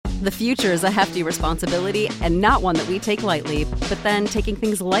The future is a hefty responsibility and not one that we take lightly, but then taking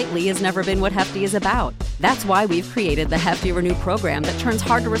things lightly has never been what Hefty is about. That's why we've created the Hefty Renew program that turns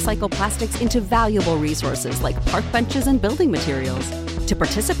hard-to-recycle plastics into valuable resources like park benches and building materials. To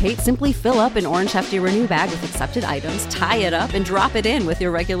participate, simply fill up an orange Hefty Renew bag with accepted items, tie it up, and drop it in with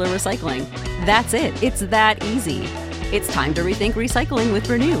your regular recycling. That's it. It's that easy. It's time to rethink recycling with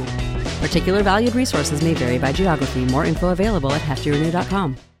Renew. Particular valued resources may vary by geography. More info available at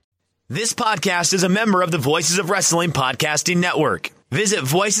heftyrenew.com. This podcast is a member of the Voices of Wrestling Podcasting Network. Visit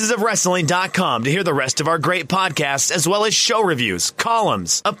voicesofwrestling.com to hear the rest of our great podcasts, as well as show reviews,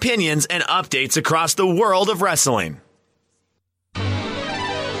 columns, opinions, and updates across the world of wrestling.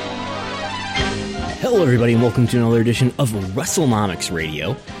 Hello, everybody, and welcome to another edition of WrestleNomics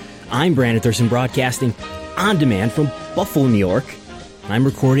Radio. I'm Brandon Thurston, broadcasting on demand from Buffalo, New York. I'm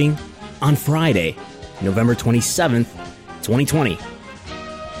recording on Friday, November 27th, 2020.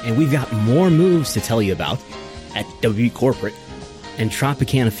 And we've got more moves to tell you about at WWE Corporate and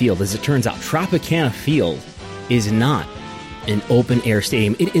Tropicana Field. As it turns out, Tropicana Field is not an open-air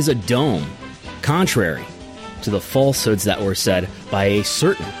stadium. It is a dome, contrary to the falsehoods that were said by a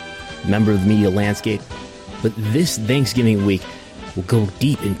certain member of the media landscape. But this Thanksgiving week will go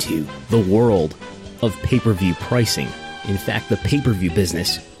deep into the world of pay-per-view pricing. In fact, the pay-per-view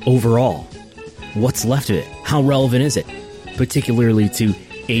business overall. What's left of it? How relevant is it? Particularly to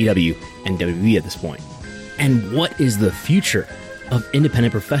AEW and WWE at this point. And what is the future of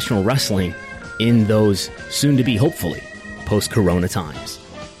independent professional wrestling in those soon-to-be, hopefully, post-corona times?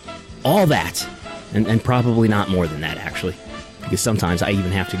 All that, and probably not more than that, actually. Because sometimes I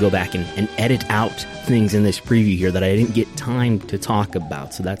even have to go back and edit out things in this preview here that I didn't get time to talk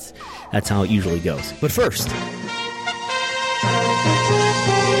about. So that's how it usually goes. But first,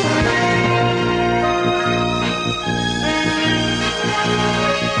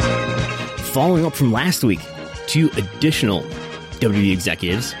 following up from last week, two additional WWE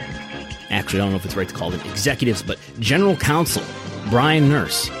executives. Actually, I don't know if it's right to call them executives, but General Counsel Brian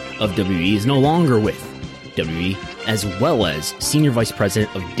Nurse of WWE is no longer with WWE, as well as Senior Vice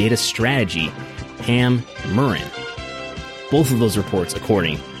President of Data Strategy, Pam Murren. Both of those reports,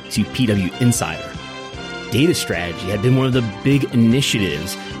 according to PW Insider. Data strategy had been one of the big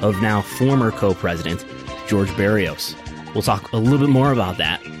initiatives of now former co-president George Barrios. We'll talk a little bit more about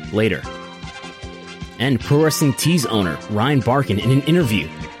that later. And Pro Wrestling Tees owner Ryan Barkin, in an interview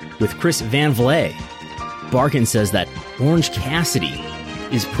with Chris Van Vliet, Barkin says that Orange Cassidy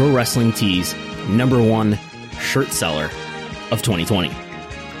is Pro Wrestling Tees' #1 shirt seller of 2020.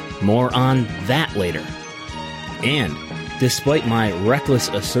 More on that later. And despite my reckless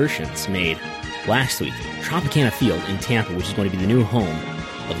assertions made last week, Tropicana Field in Tampa, which is going to be the new home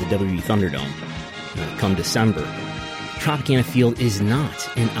of the WWE Thunderdome come December, Tropicana Field is not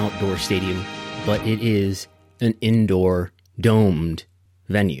an outdoor stadium, but it is an indoor domed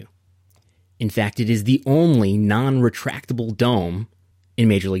venue. In fact, it is the only non-retractable dome in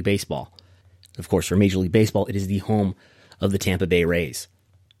Major League Baseball. Of course, for Major League Baseball, it is the home of the Tampa Bay Rays.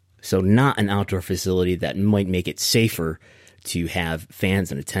 So not an outdoor facility that might make it safer to have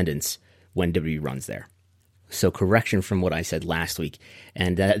fans in attendance when WWE runs there. So correction from what I said last week.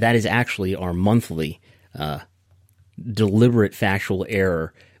 And that is actually our monthly deliberate factual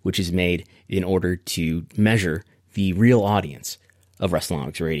error, which is made in order to measure the real audience of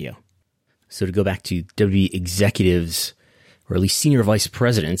WrestleNomics Radio. So to go back to WWE executives, or at least senior vice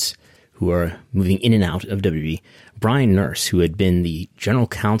presidents, who are moving in and out of WWE, Brian Nurse, who had been the general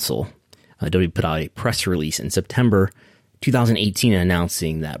counsel, WWE put out a press release in September 2018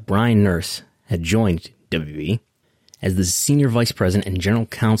 announcing that Brian Nurse had joined WWE as the senior vice president and general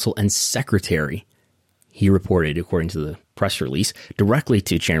counsel and secretary. He reported, according to the press release, directly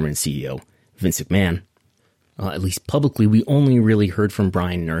to chairman and CEO Vince McMahon. At least publicly, we only really heard from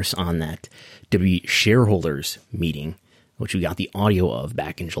Brian Nurse on that WWE shareholders meeting, which we got the audio of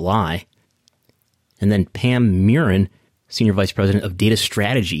back in July. And then Pam Murren, Senior Vice President of Data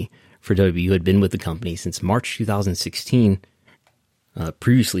Strategy for WWE, who had been with the company since March 2016.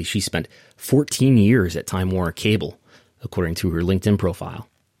 Previously, she spent 14 years at Time Warner Cable, according to her LinkedIn profile.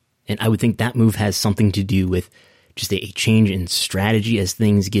 And I would think that move has something to do with just a change in strategy as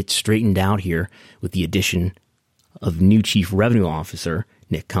things get straightened out here with the addition of new Chief Revenue Officer,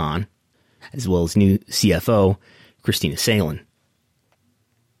 Nick Khan, as well as new CFO, Christina Salen.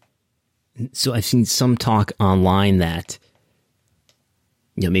 So I've seen some talk online that,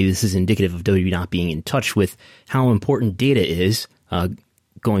 maybe this is indicative of WWE not being in touch with how important data is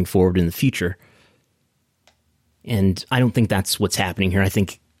going forward in the future. And I don't think that's what's happening here. I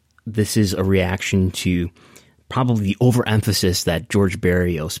think this is a reaction to probably the overemphasis that George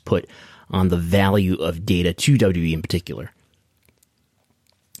Berrios put on the value of data to WWE in particular.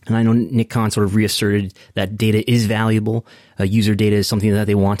 And I know Nick Khan sort of reasserted that data is valuable. User data is something that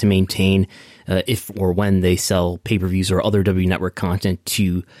they want to maintain if or when they sell pay-per-views or other WWE Network content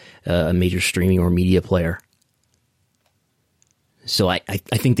to a major streaming or media player. So I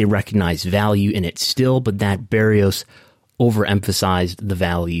think they recognize value in it still, but that Berrios overemphasized the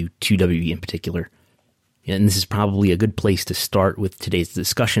value to WWE in particular. And this is probably a good place to start with today's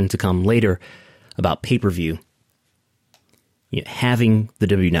discussion to come later about pay-per-view. Having the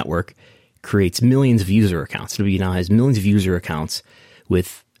WWE Network creates millions of user accounts. WWE now has millions of user accounts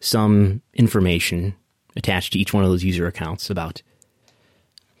with some information attached to each one of those user accounts about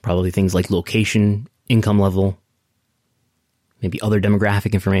probably things like location, income level, maybe other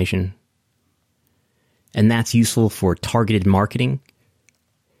demographic information. And that's useful for targeted marketing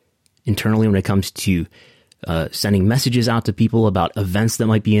internally when it comes to sending messages out to people about events that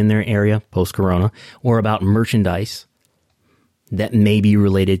might be in their area post-corona, or about merchandise that may be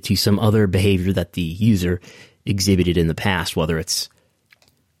related to some other behavior that the user exhibited in the past, whether it's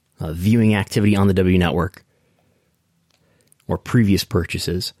viewing activity on the WWE Network or previous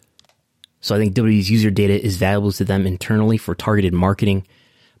purchases. So I think WWE's user data is valuable to them internally for targeted marketing,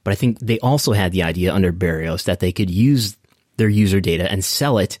 but I think they also had the idea under Berrios that they could use their user data and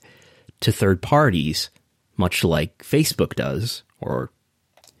sell it to third parties, much like Facebook does, or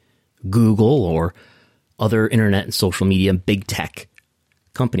Google, or other internet and social media big tech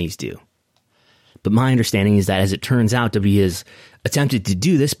companies do. But my understanding is that, as it turns out, WWE has attempted to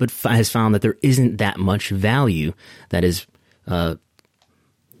do this, but has found that there isn't that much value. That is,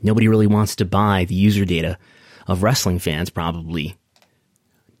 nobody really wants to buy the user data of wrestling fans, probably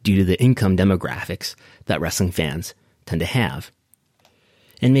due to the income demographics that wrestling fans tend to have.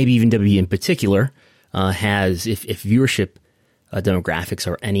 And maybe even WWE in particular has, if viewership demographics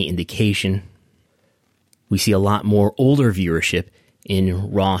are any indication, we see a lot more older viewership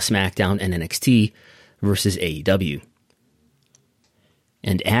in Raw, SmackDown, and NXT versus AEW.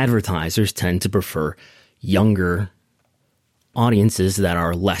 And advertisers tend to prefer younger audiences that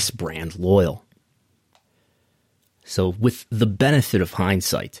are less brand loyal. So with the benefit of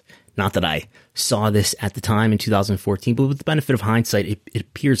hindsight, not that I saw this at the time in 2014, but with the benefit of hindsight, it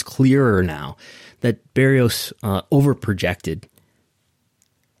appears clearer now that Berrios overprojected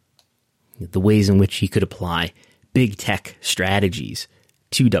the ways in which he could apply big tech strategies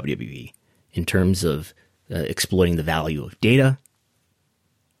to WWE in terms of exploiting the value of data,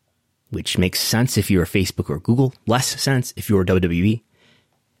 which makes sense if you're Facebook or Google, less sense if you're WWE,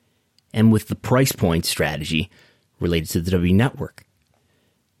 and with the price point strategy related to the WWE Network,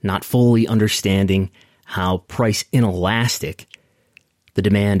 not fully understanding how price inelastic the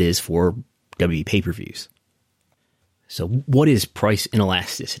demand is for WWE pay-per-views. So what is price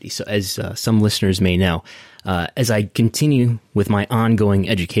inelasticity? So as some listeners may know, as I continue with my ongoing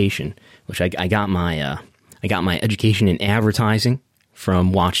education, which I got my education in advertising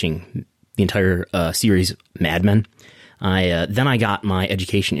from watching the entire series Mad Men. Then I got my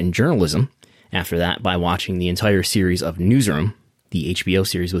education in journalism after that by watching the entire series of Newsroom, the HBO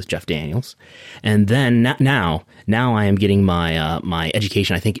series with Jeff Daniels. And then now I am getting my my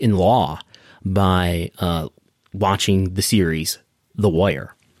education, I think, in law by watching the series The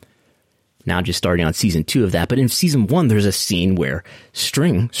Wire. Now just starting on season 2 of that. But in season 1, there's a scene where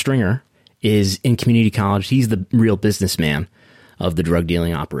Stringer is in community college. He's the real businessman of the drug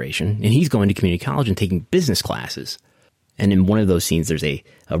dealing operation, and he's going to community college and taking business classes. And in one of those scenes, there's a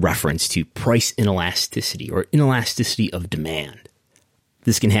reference to price inelasticity, or inelasticity of demand.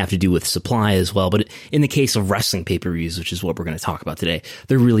 This can have to do with supply as well, but in the case of wrestling pay-per-views, which is what we're going to talk about today,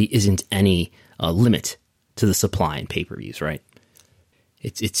 there really isn't any limit to the supply in pay-per-views, right?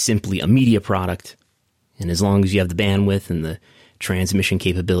 It's simply a media product, and as long as you have the bandwidth and the transmission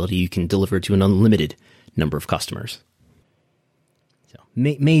capability, you can deliver to an unlimited number of customers. So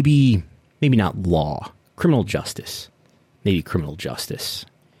maybe not law, criminal justice. Maybe criminal justice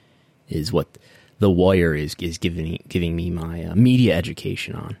is what The Wire is giving me my media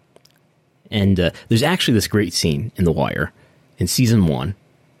education on. And there's actually this great scene in The Wire in season 1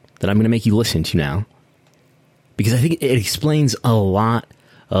 that I'm going to make you listen to now, because I think it explains a lot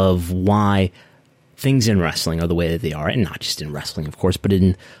of why things in wrestling are the way that they are, and not just in wrestling, of course, but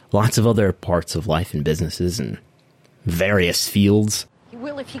in lots of other parts of life and businesses and various fields. You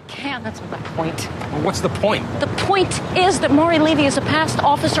will if you can, that's the point. Well, what's the point? The point is that Maury Levy is a past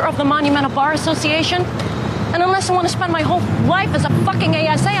officer of the Monumental Bar Association, and unless I want to spend my whole life as a fucking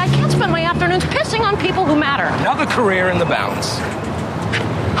ASA, I can't spend my afternoons pissing on people who matter. Another career in the balance.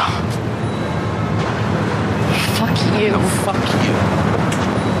 you. No, fuck you.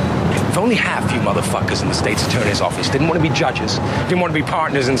 If only half you motherfuckers in the state's attorney's office didn't want to be judges, didn't want to be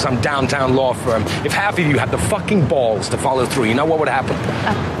partners in some downtown law firm, if half of you had the fucking balls to follow through, you know what would happen?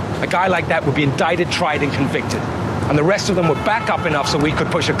 A guy like that would be indicted, tried, and convicted. And the rest of them would back up enough so we could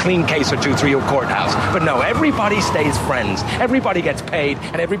push a clean case or two through your courthouse. But no, everybody stays friends. Everybody gets paid,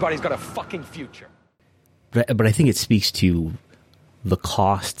 and everybody's got a fucking future. But I think it speaks to the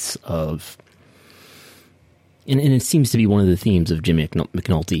costs of, and it seems to be one of the themes of Jim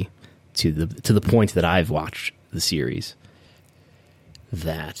McNulty, to the point that I've watched the series,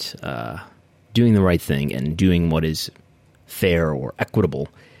 that doing the right thing and doing what is fair or equitable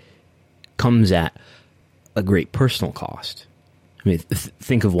comes at a great personal cost. I mean,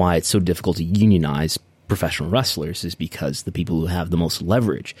 think of why it's so difficult to unionize professional wrestlers is because the people who have the most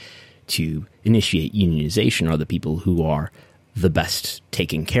leverage to initiate unionization are the people who are the best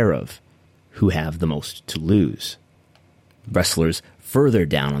taken care of, who have the most to lose. Wrestlers further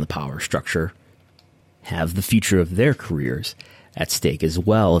down on the power structure have the future of their careers at stake as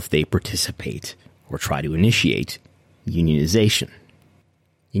well if they participate or try to initiate unionization.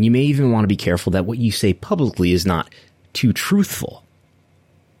 And you may even want to be careful that what you say publicly is not too truthful,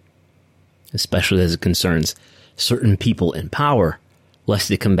 especially as it concerns certain people in power, lest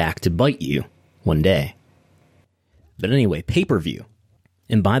they come back to bite you one day. But anyway, pay-per-view.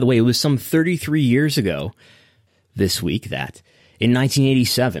 And by the way, it was some 33 years ago this week that, in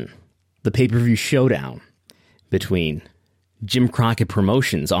 1987, the pay-per-view showdown between Jim Crockett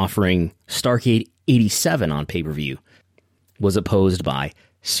Promotions offering Starrcade 87 on pay-per-view was opposed by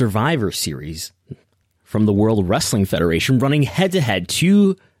Survivor Series from the World Wrestling Federation, running head-to-head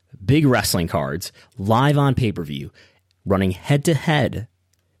two big wrestling cards live on pay-per-view, running head-to-head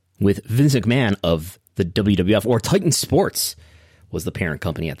with Vince McMahon of the WWF, or Titan Sports was the parent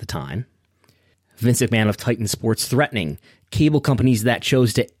company at the time. Vince McMahon of Titan Sports threatening cable companies that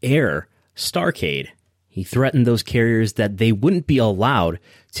chose to air Starrcade. He threatened those carriers that they wouldn't be allowed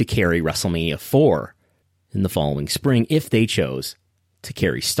to carry WrestleMania 4 in the following spring if they chose to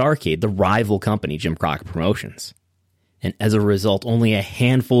carry Starrcade, the rival company, Jim Crockett Promotions. And as a result, only a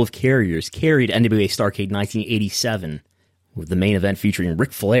handful of carriers carried NWA Starrcade 1987, with the main event featuring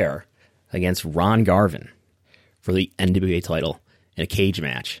Ric Flair against Ron Garvin for the NWA title in a cage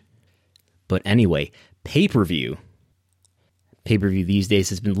match. But anyway, pay-per-view these days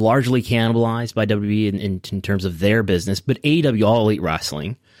has been largely cannibalized by WWE in terms of their business, but AEW All Elite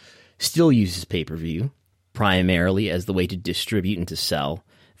Wrestling still uses pay-per-view primarily as the way to distribute and to sell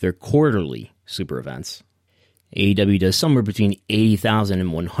their quarterly super events. AEW does somewhere between 80,000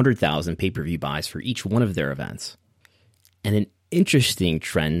 and 100,000 pay-per-view buys for each one of their events. And an interesting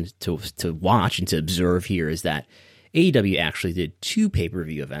trend to watch and to observe here is that AEW actually did two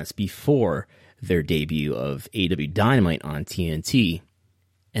pay-per-view events before their debut of AEW Dynamite on TNT.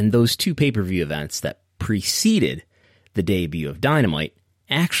 And those two pay-per-view events that preceded the debut of Dynamite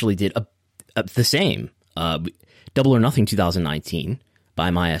actually did the same. Double or Nothing 2019,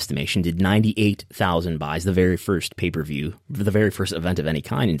 by my estimation, did 98,000 buys, the very first pay-per-view, the very first event of any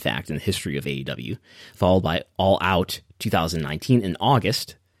kind, in fact, in the history of AEW, followed by All Out 2019 in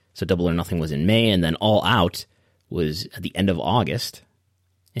August. So Double or Nothing was in May, and then All Out was at the end of August,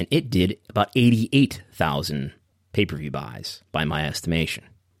 and it did about 88,000 pay-per-view buys, by my estimation.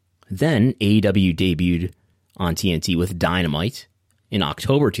 Then AEW debuted on TNT with Dynamite in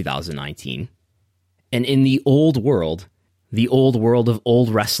October 2019, and in the old world of old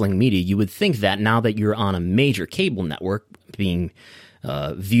wrestling media, you would think that now that you're on a major cable network being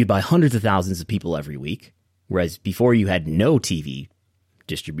viewed by hundreds of thousands of people every week, whereas before you had no TV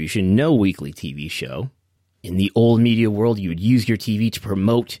distribution, no weekly TV show, in the old media world, you would use your TV to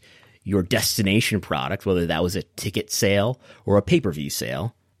promote your destination product, whether that was a ticket sale or a pay-per-view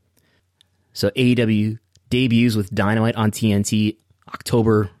sale. So AEW debuts with Dynamite on TNT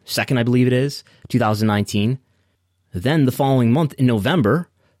October 2nd, I believe it is, 2019. Then the following month in November,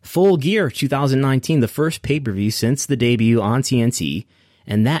 Full Gear 2019, the first pay-per-view since the debut on TNT,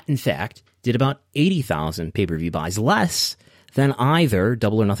 and that, in fact, did about 80,000 pay-per-view buys, less than either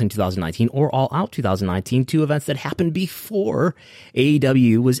Double or Nothing 2019 or All Out 2019, two events that happened before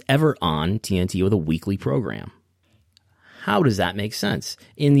AEW was ever on TNT with a weekly program. How does that make sense?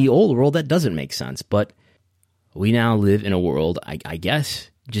 In the old world, that doesn't make sense, but we now live in a world, I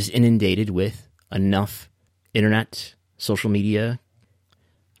guess, just inundated with enough internet, social media,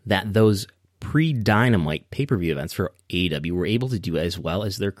 that those pre-Dynamite pay-per-view events for AEW were able to do as well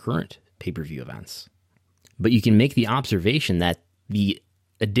as their current pay-per-view events. But you can make the observation that the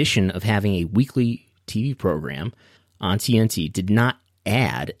addition of having a weekly TV program on TNT did not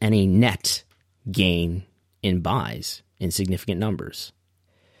add any net gain in buys in significant numbers.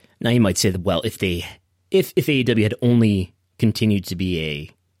 Now you might say that, well, if AEW had only continued to be a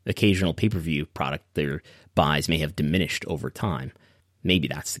occasional pay-per-view product, their buys may have diminished over time. Maybe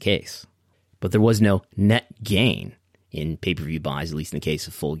that's the case. But there was no net gain in pay-per-view buys, at least in the case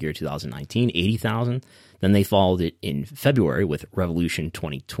of Full Gear 2019, 80,000. Then they followed it in February with Revolution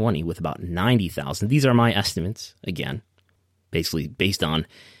 2020 with about 90,000. These are my estimates, again, basically based on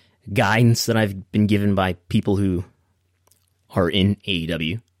guidance that I've been given by people who are in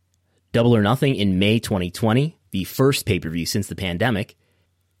AEW. Double or Nothing in May 2020, the first pay-per-view since the pandemic,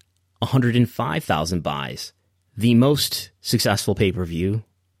 105,000 buys, the most successful pay-per-view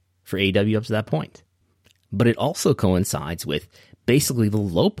for AEW up to that point. But it also coincides with basically the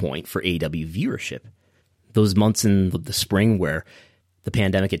low point for AEW viewership. Those months in the spring where the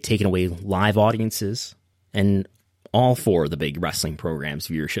pandemic had taken away live audiences, and all four of the big wrestling programs'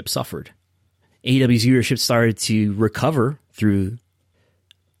 viewership suffered. AEW's viewership started to recover through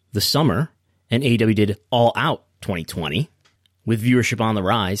the summer, and AEW did All Out 2020. With viewership on the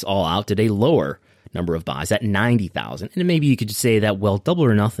rise, All Out did a lower number of buys at 90,000. And maybe you could just say that, well, Double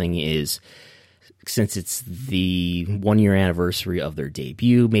or Nothing is, since it's the 1-year anniversary of their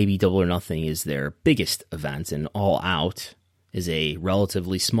debut, maybe Double or Nothing is their biggest event, and All Out is a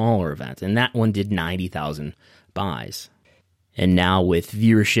relatively smaller event. And that one did 90,000 buys. And now with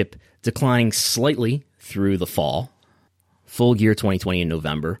viewership declining slightly through the fall, Full Gear 2020 in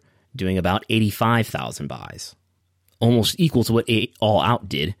November doing about 85,000 buys, almost equal to what All Out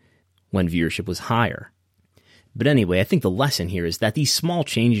did when viewership was higher. But anyway, I think the lesson here is that these small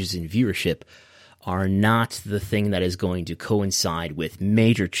changes in viewership are not the thing that is going to coincide with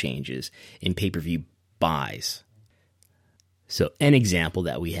major changes in pay-per-view buys. So an example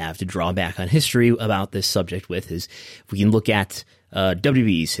that we have to draw back on history about this subject with is we can look at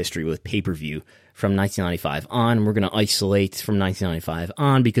WWE's history with pay-per-view from 1995 on. We're going to isolate from 1995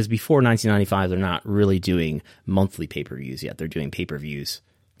 on because before 1995, they're not really doing monthly pay-per-views yet. They're doing pay-per-views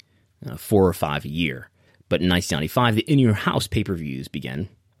 4 or 5 a year. But in 1995, the in-your-house pay-per-views began.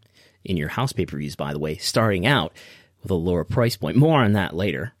 In-your-house pay-per-views, by the way, starting out with a lower price point. More on that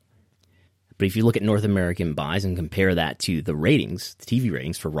later. But if you look at North American buys and compare that to the ratings, the TV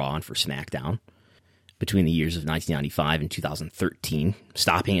ratings for Raw and for SmackDown, between the years of 1995 and 2013,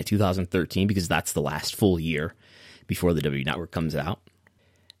 stopping at 2013 because that's the last full year before the WWE Network comes out.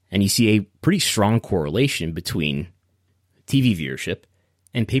 And you see a pretty strong correlation between TV viewership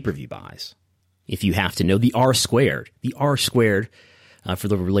and pay-per-view buys. If you have to know the R squared for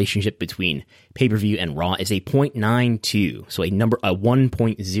the relationship between pay-per-view and Raw is a 0.92. So a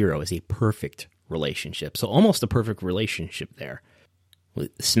 1.0 is a perfect relationship. So almost a perfect relationship there.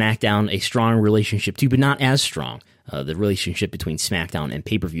 With SmackDown, a strong relationship too, but not as strong. The relationship between SmackDown and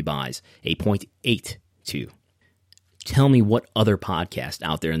pay-per-view buys, a 0.82. Tell me what other podcast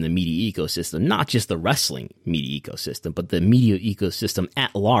out there in the media ecosystem, not just the wrestling media ecosystem, but the media ecosystem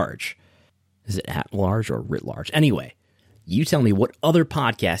at large. Is it at large or writ large? Anyway, you tell me what other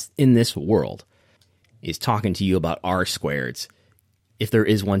podcast in this world is talking to you about R squareds. If there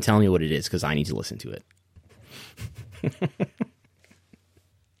is one, tell me what it is, because I need to listen to it.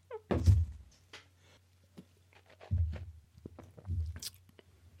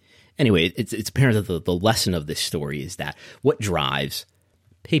 Anyway, it's apparent that the lesson of this story is that what drives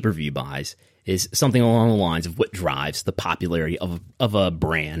pay-per-view buys is something along the lines of what drives the popularity of a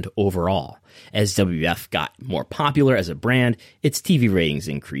brand overall. As WWF got more popular as a brand, its TV ratings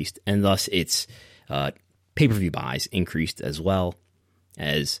increased, and thus its pay-per-view buys increased as well,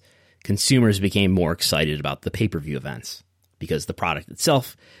 as consumers became more excited about the pay-per-view events because the product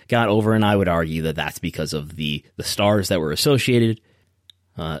itself got over, and I would argue that that's because of the stars that were associated,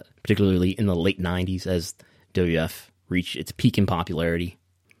 particularly in the late 90s as WWF reached its peak in popularity.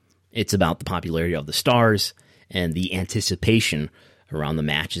 It's about the popularity of the stars and the anticipation around the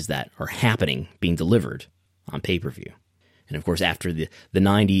matches that are happening, being delivered on pay-per-view. And of course, after the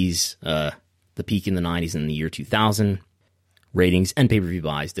 90s, the peak in the 90s in the year 2000, ratings and pay-per-view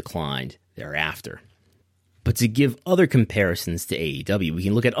buys declined thereafter. But to give other comparisons to AEW, we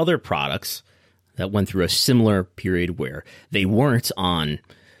can look at other products that went through a similar period where they weren't on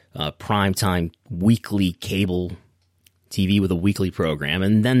primetime weekly cable TV with a weekly program,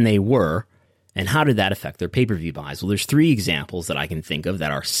 and then they were. And how did that affect their pay-per-view buys? Well, there's 3 examples that I can think of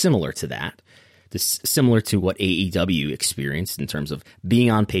that are similar to that. Similar to what AEW experienced in terms of being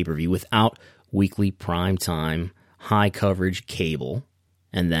on pay-per-view without weekly primetime, high-coverage cable,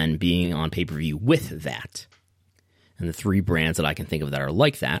 and then being on pay-per-view with that. And the 3 brands that I can think of that are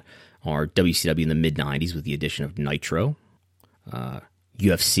like that are WCW in the mid-90s with the addition of Nitro,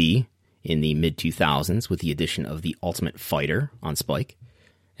 UFC in the mid-2000s with the addition of The Ultimate Fighter on Spike,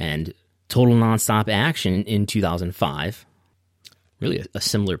 and Total Nonstop Action in 2005. Really a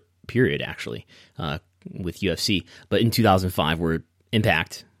similar period, actually, with UFC. But in 2005, where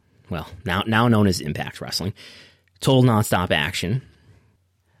Impact, well, now known as Impact Wrestling, Total Nonstop Action,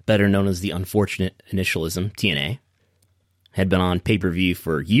 better known as the unfortunate initialism, TNA, had been on pay-per-view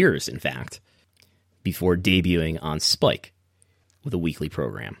for years, in fact, before debuting on Spike with a weekly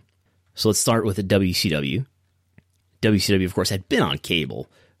program. So let's start with the WCW. WCW, of course, had been on cable,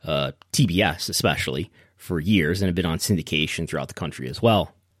 TBS especially, for years, and had been on syndication throughout the country as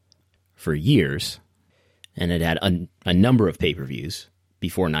well for years, and it had a number of pay-per-views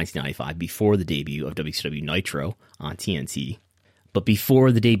before 1995, before the debut of WCW Nitro on TNT. But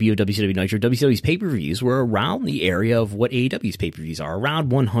before the debut of WCW Nitro, WCW's pay-per-views were around the area of what AEW's pay-per-views are,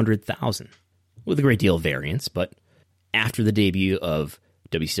 around 100,000, with a great deal of variance. But after the debut of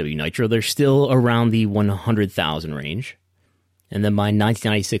WCW Nitro, they're still around the 100,000 range. And then by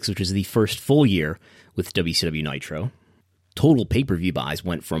 1996, which is the first full year with WCW Nitro, total pay-per-view buys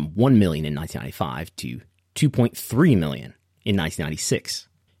went from 1 million in 1995 to 2.3 million in 1996.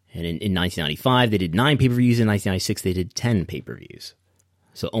 And in 1995, they did 9 pay-per-views. In 1996, they did 10 pay-per-views.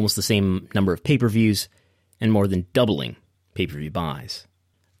 So almost the same number of pay-per-views and more than doubling pay-per-view buys.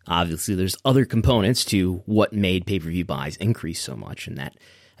 Obviously, there's other components to what made pay-per-view buys increase so much, and that,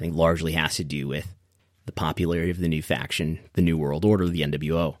 I think, largely has to do with the popularity of the new faction, the New World Order, the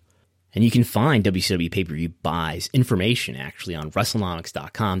NWO. And you can find WCW pay-per-view buys information, actually, on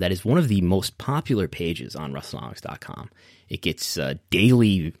WrestleNomics.com. That is one of the most popular pages on WrestleNomics.com. It gets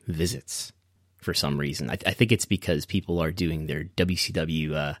daily visits for some reason. I think it's because people are doing their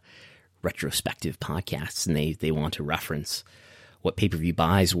WCW retrospective podcasts, and they want to reference what pay-per-view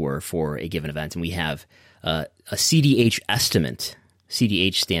buys were for a given event. And we have a CDH estimate,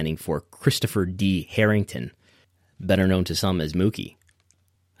 CDH standing for Christopher D. Harrington, better known to some as Mookie.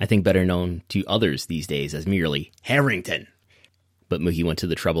 I think better known to others these days as merely Harrington. But Mookie went to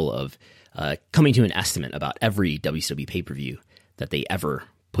the trouble of coming to an estimate about every WCW pay-per-view that they ever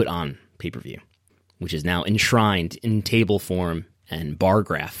put on pay-per-view, which is now enshrined in table form and bar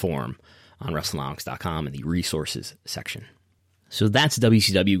graph form on WrestleNomics.com in the resources section. So that's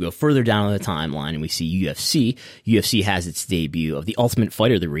WCW. Go further down the timeline and we see UFC. UFC has its debut of The Ultimate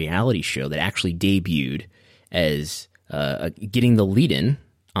Fighter, the reality show that actually debuted as getting the lead-in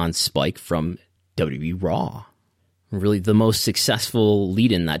on Spike from WWE Raw. Really the most successful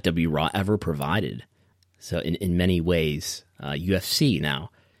lead-in that WWE Raw ever provided. So in many ways, UFC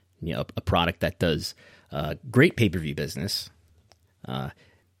now, a product that does great pay-per-view business,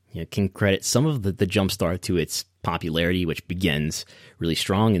 can credit some of the jumpstart to its popularity, which begins really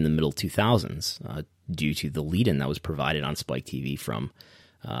strong in the middle 2000s due to the lead-in that was provided on Spike TV from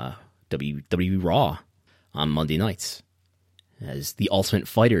WWE Raw on Monday nights. As The Ultimate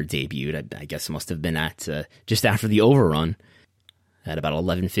Fighter debuted, I guess it must have been at just after the overrun at about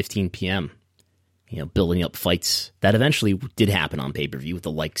 11:15 p.m., building up fights that eventually did happen on pay-per-view with the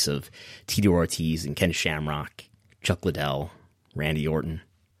likes of Tito Ortiz and Ken Shamrock, Chuck Liddell, Randy Orton.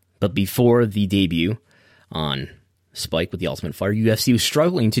 But before the debut on Spike with The Ultimate Fighter, UFC was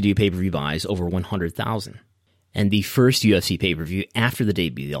struggling to do pay-per-view buys over 100,000. And the first UFC pay-per-view after the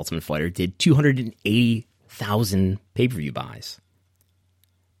debut of The Ultimate Fighter did 280,000 pay-per-view buys.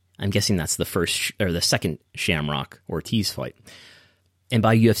 I'm guessing that's the first or the second Shamrock Ortiz fight. And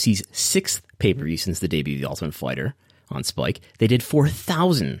by UFC's 6th pay-per-view since the debut of The Ultimate Fighter on Spike, they did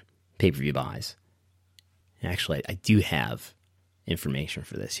 4,000 pay-per-view buys. Actually, I do have information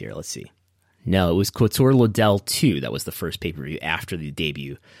for this here. Let's see. No, it was Couture Liddell 2 that was the first pay-per-view after the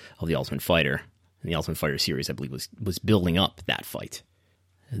debut of The Ultimate Fighter. And The Ultimate Fighter series, I believe, was building up that fight.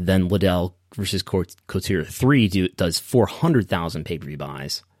 Then Liddell versus Couture 3 does 400,000 pay-per-view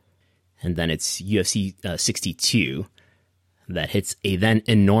buys. And then it's UFC 62 that hits a then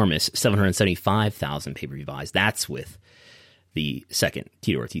enormous 775,000 pay-per-view buys. That's with the second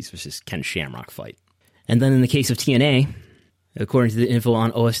Tito Ortiz versus Ken Shamrock fight. And then in the case of TNA, according to the info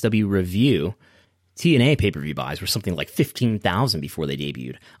on OSW Review, TNA pay-per-view buys were something like 15,000 before they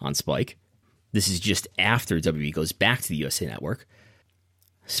debuted on Spike. This is just after WWE goes back to the USA Network.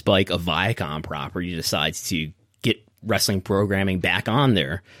 Spike, a Viacom property, decides to get wrestling programming back on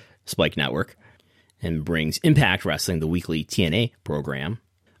their Spike network and brings Impact Wrestling, the weekly TNA program,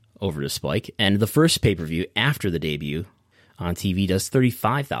 over to Spike. And the first pay-per-view after the debut on TV does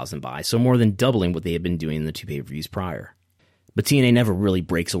 35,000 buys, so more than doubling what they had been doing in the 2 pay-per-views prior. But TNA never really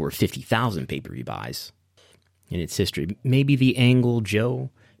breaks over 50,000 pay-per-view buys in its history. Maybe the Angle Joe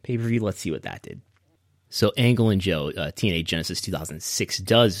pay-per-view, let's see what that did. So Angle and Joe, TNA Genesis 2006,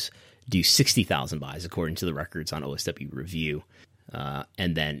 does do 60,000 buys, according to the records on OSW Review.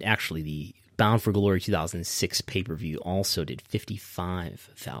 And then actually the Bound for Glory 2006 pay-per-view also did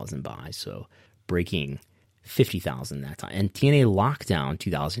 55,000 buys, so breaking 50,000 that time. And TNA Lockdown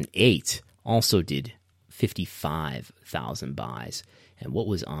 2008 also did 55,000 buys. And what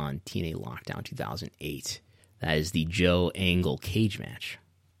was on TNA Lockdown 2008? That is the Joe Angle cage match.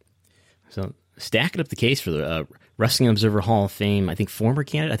 So stacking up the case for the Wrestling Observer Hall of Fame, I think former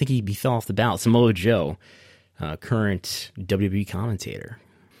candidate, I think he fell off the ballot, Samoa Joe, current WWE commentator.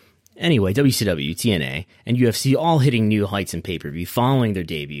 Anyway, WCW, TNA, and UFC all hitting new heights in pay-per-view following their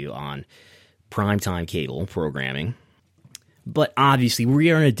debut on primetime cable programming. But obviously, we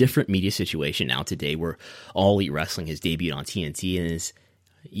are in a different media situation now today where All Elite Wrestling has debuted on TNT and is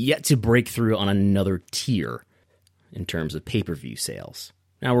yet to break through on another tier in terms of pay-per-view sales.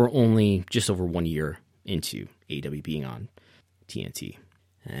 Now we're only just over 1 year into AEW being on TNT.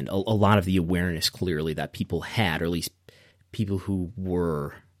 And a lot of the awareness clearly that people had, or at least people who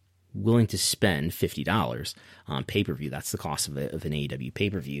were willing to spend $50 on pay-per-view, that's the cost of an AEW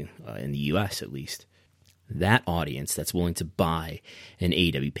pay-per-view in the US at least. That audience that's willing to buy an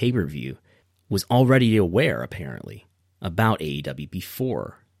AEW pay-per-view was already aware, apparently, about AEW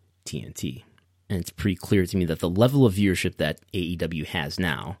before TNT. And it's pretty clear to me that the level of viewership that AEW has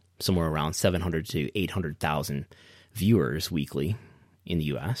now, somewhere around 700 to 800,000 viewers weekly in the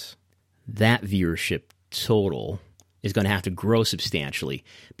US, that viewership total is going to have to grow substantially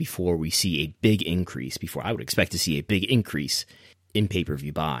before we see a big increase, before I would expect to see a big increase in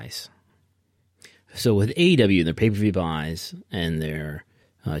pay-per-view buys. So with AEW and their pay-per-view buys and their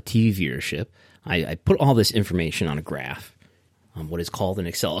TV viewership, I put all this information on a graph, on what is called in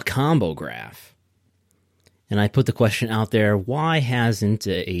Excel a combo graph. And I put the question out there, why hasn't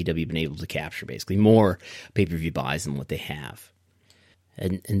AEW been able to capture basically more pay-per-view buys than what they have?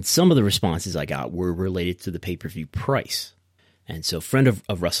 And some of the responses I got were related to the pay-per-view price. And so friend of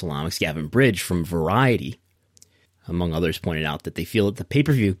WrestleNomics, Gavin Bridge from Variety, among others, pointed out that they feel that the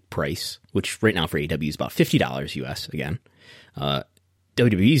pay-per-view price, which right now for AEW is about $50 US again,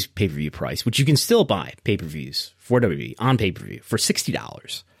 WWE's pay-per-view price, which you can still buy pay-per-views for WWE on pay-per-view for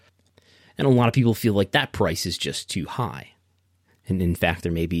 $60. And a lot of people feel like that price is just too high. And in fact,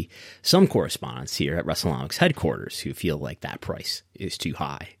 there may be some correspondents here at WrestleNomics headquarters who feel like that price is too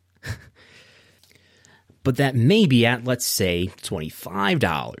high. But that may be at, let's say,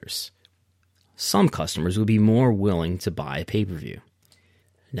 $25. Some customers would be more willing to buy a pay-per-view.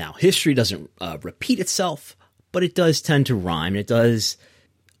 Now, history doesn't repeat itself, but it does tend to rhyme. It does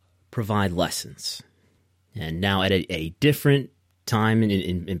provide lessons. And now at a different time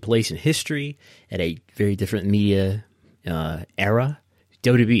in place in history, at a very different media era,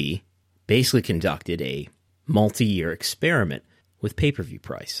 WWE basically conducted a multi-year experiment with pay-per-view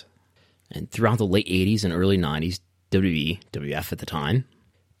price. And throughout the late 80s and early 90s, WWE, WF at the time,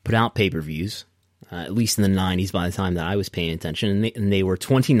 put out pay-per-views, at least in the 90s by the time that I was paying attention, and they were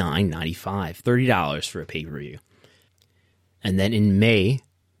 $29.95, $30 for a pay-per-view. And then in May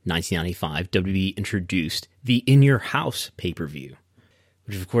 1995, WWE introduced the In Your House pay-per-view,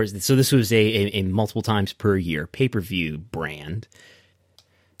 which of course, so this was a multiple times per year pay-per-view brand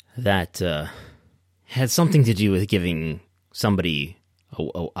that had something to do with giving somebody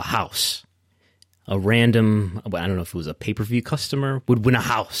a house. A random, I don't know if it was a pay-per-view customer, would win a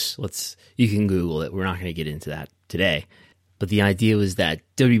house. You can Google it. We're not going to get into that today. But the idea was that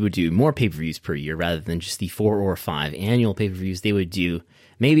WWE would do more pay-per-views per year rather than just the 4 or 5 annual pay-per-views. They would do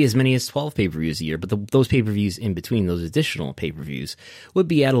maybe as many as 12 pay-per-views a year, but those pay-per-views in between, those additional pay-per-views, would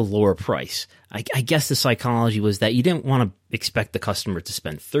be at a lower price. I guess the psychology was that you didn't want to expect the customer to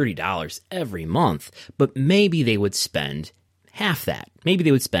spend $30 every month, but maybe they would spend half that. Maybe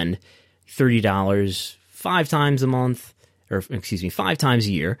they would spend $30 5 times a month, or 5 times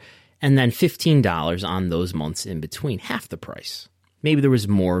a year, and then $15 on those months in between, half the price. Maybe there was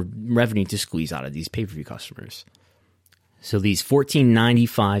more revenue to squeeze out of these pay-per-view customers. So these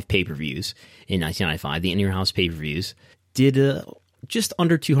 $14.95 pay-per-views in 1995, the In Your House pay-per-views, did just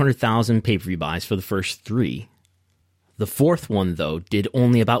under 200,000 pay-per-view buys for the first 3. The fourth one, though, did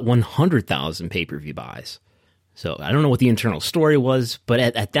only about 100,000 pay-per-view buys. So I don't know what the internal story was, but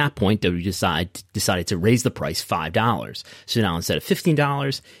at that point, WWE decided to raise the price $5. So now instead of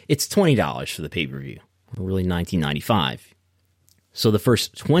 $15, it's $20 for the pay-per-view. Really $19.95. So the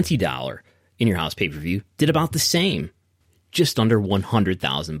first $20 In Your House pay-per-view did about the same, just under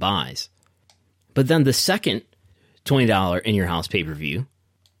 100,000 buys. But then the second $20 In Your House pay-per-view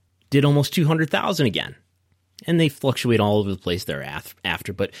did almost 200,000 again. And they fluctuate all over the place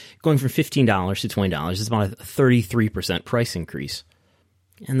thereafter, but going from $15 to $20 is about a 33% price increase.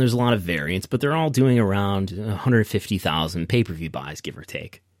 And there's a lot of variants, but they're all doing around 150,000 pay-per-view buys, give or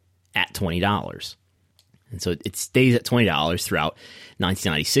take, at $20. And so it stays at $20 throughout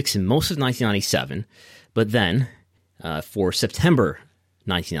 1996 and most of 1997. But then for September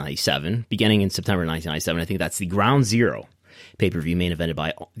 1997, beginning in September 1997, I think that's the Ground Zero pay-per-view main evented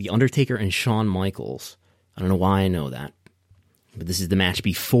by The Undertaker and Shawn Michaels. I don't know why I know that, but this is the match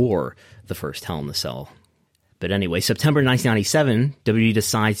before the first Hell in the Cell. But anyway, September 1997, WWE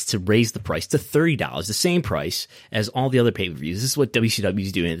decides to raise the price to $30, the same price as all the other pay-per-views. This is what WCW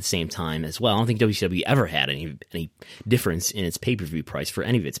is doing at the same time as well. I don't think WCW ever had any difference in its pay-per-view price for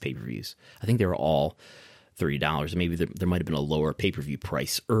any of its pay-per-views. I think they were all $30. Maybe there might have been a lower pay-per-view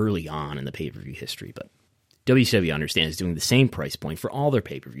price early on in the pay-per-view history, but WCW understands doing the same price point for all their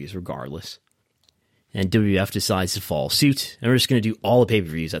pay-per-views regardless. And WWF decides to follow suit, and we're just going to do all the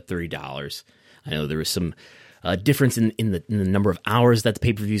pay-per-views at $30. I know there was some difference in the number of hours that the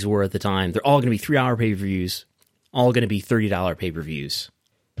pay-per-views were at the time. They're all going to be 3-hour pay-per-views, all going to be $30 pay-per-views.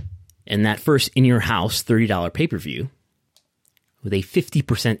 And that first In Your House $30 pay-per-view, with a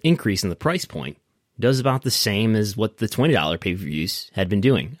 50% increase in the price point, does about the same as what the $20 pay-per-views had been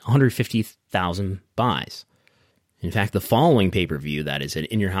doing, 150,000 buys. In fact, the following pay-per-view, that is an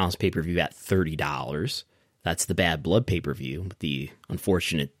In Your House pay-per-view at $30, that's the Bad Blood pay-per-view, with the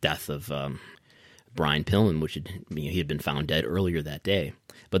unfortunate death of Brian Pillman, which he had been found dead earlier that day.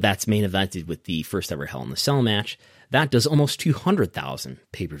 But that's main evented with the first ever Hell in the Cell match. That does almost 200,000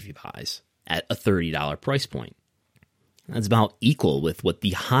 pay-per-view buys at a $30 price point. That's about equal with what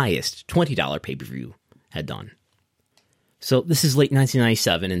the highest $20 pay-per-view had done. So this is late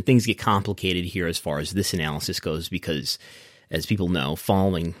 1997, and things get complicated here as far as this analysis goes because, as people know,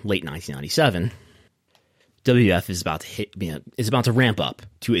 following late 1997, WWF is about to ramp up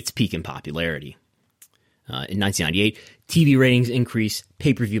to its peak in popularity. In 1998, TV ratings increase,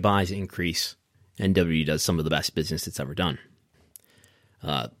 pay-per-view buys increase, and WWE does some of the best business it's ever done.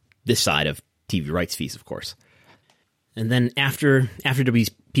 This side of TV rights fees, of course. And then after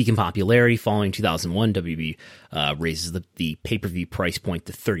WWE's peak in popularity, following 2001, WWE raises the pay-per-view price point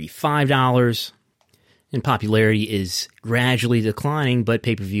to $35. And popularity is gradually declining, but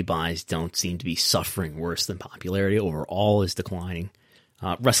pay-per-view buys don't seem to be suffering worse than popularity. Overall is declining.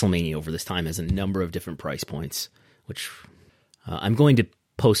 WrestleMania over this time has a number of different price points, which I'm going to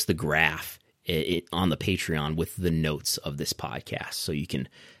post the graph on the Patreon with the notes of this podcast. So you can,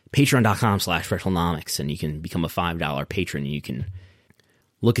 patreon.com/WrestleNomics, and you can become a $5 patron, and you can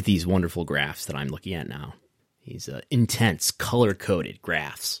look at these wonderful graphs that I'm looking at now. These intense, color-coded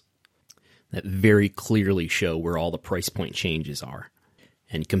graphs that very clearly show where all the price point changes are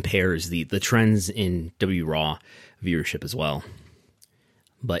and compares the trends in W Raw viewership as well.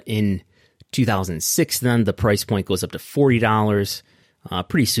 But in 2006, then, the price point goes up to $40.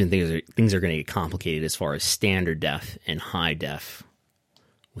 Pretty soon, things are going to get complicated as far as standard def and high def,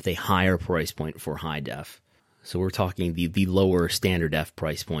 with a higher price point for high def. So we're talking the lower standard def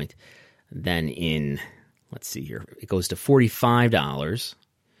price point. Then in, let's see here, it goes to $45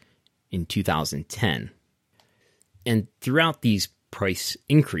 in 2010. And throughout these price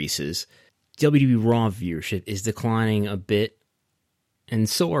increases, WWE Raw viewership is declining a bit, and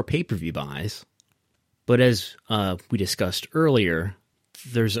so are pay-per-view buys. But as we discussed earlier,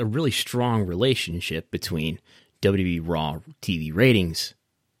 there's a really strong relationship between WWE Raw TV ratings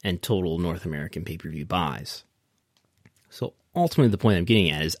and total North American pay-per-view buys. So ultimately the point I'm getting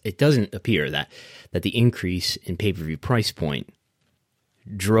at is it doesn't appear that the increase in pay-per-view price point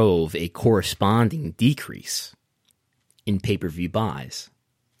drove a corresponding decrease in pay-per-view buys.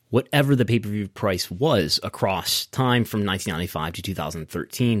 Whatever the pay-per-view price was across time from 1995 to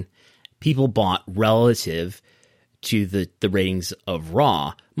 2013, people bought relative to the ratings of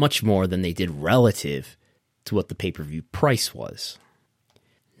Raw much more than they did relative to what the pay-per-view price was.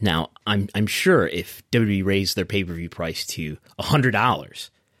 Now, I'm sure if WWE raised their pay-per-view price to $100,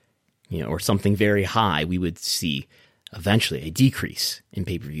 or something very high, we would see eventually a decrease in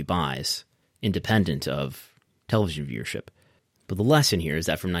pay-per-view buys, independent of television viewership. But the lesson here is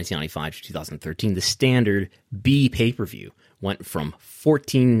that from 1995 to 2013, the standard B pay-per-view went from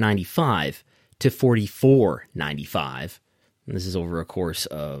 $14.95 to $44.95. And this is over a course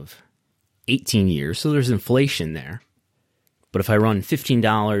of 18 years, so there's inflation there. But if I run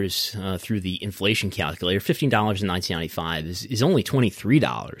 $15 through the inflation calculator, $15 in 1995 is only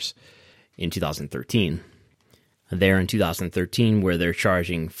 $23 in 2013. There in 2013, where they're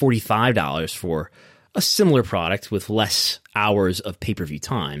charging $45 for a similar product with less hours of pay-per-view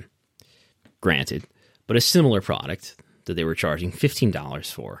time, granted, but a similar product that they were charging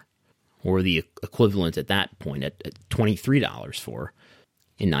 $15 for, or the equivalent at that point at $23 for.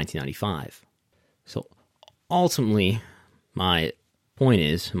 in 1995. So ultimately, my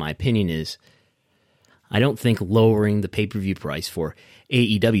opinion is, I don't think lowering the pay-per-view price for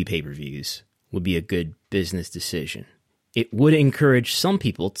AEW pay-per-views would be a good business decision. It would encourage some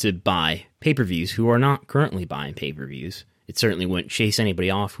people to buy pay-per-views who are not currently buying pay-per-views. It certainly wouldn't chase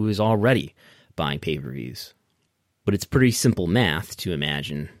anybody off who is already buying pay-per-views. But it's pretty simple math to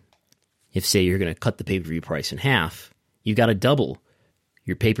imagine if, say, you're going to cut the pay-per-view price in half, you've got to double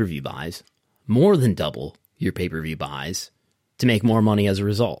your pay-per-view buys, more than double your pay-per-view buys, to make more money as a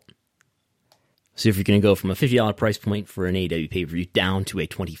result. So if you're going to go from a $50 price point for an AEW pay-per-view down to a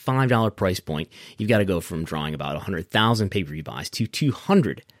 $25 price point, you've got to go from drawing about 100,000 pay-per-view buys to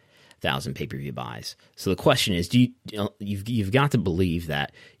 200,000 pay-per-view buys. So the question is, you've got to believe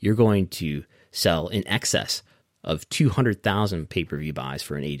that you're going to sell in excess of 200,000 pay-per-view buys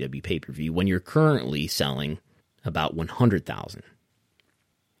for an AEW pay-per-view when you're currently selling about 100,000.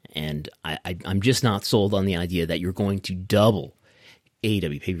 And I'm just not sold on the idea that you're going to double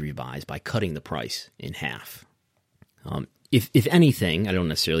AEW pay-per-view buys by cutting the price in half. If anything, I don't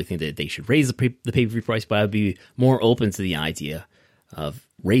necessarily think that they should raise the pay-per-view price, but I'd be more open to the idea of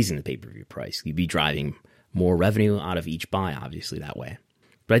raising the pay-per-view price. You'd be driving more revenue out of each buy, obviously, that way.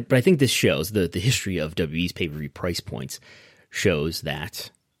 But I think this shows, the history of WWE's pay-per-view price points shows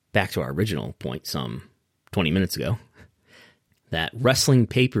that, back to our original point some 20 minutes ago, that wrestling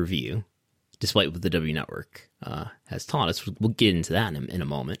pay-per-view, despite what the W Network has taught us, we'll get into that in a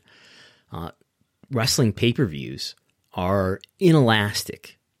moment, wrestling pay-per-views are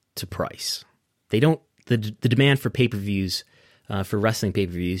inelastic to price. They don't, the demand for pay-per-views, for wrestling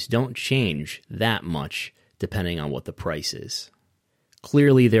pay-per-views, don't change that much depending on what the price is.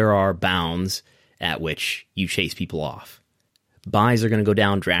 Clearly, there are bounds at which you chase people off. Buys are going to go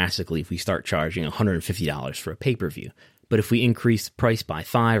down drastically if we start charging $150 for a pay-per-view. But if we increase the price by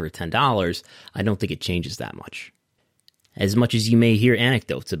 $5 or $10, I don't think it changes that much. As much as you may hear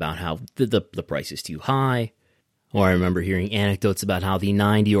anecdotes about how the price is too high, or I remember hearing anecdotes about how the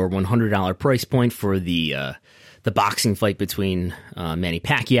 $90 or $100 price point for the boxing fight between Manny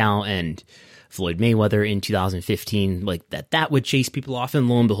Pacquiao and Floyd Mayweather in 2015, like that would chase people off, and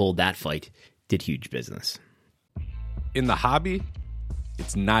lo and behold, that fight did huge business. In the hobby,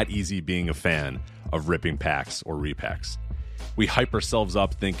 it's not easy being a fan of ripping packs or repacks. We hype ourselves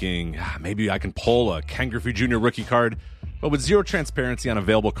up thinking, maybe I can pull a Ken Griffey Jr. rookie card, but with zero transparency on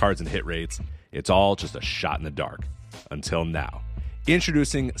available cards and hit rates, it's all just a shot in the dark. Until now.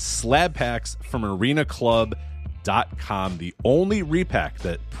 Introducing Slab Packs from ArenaClub.com, the only repack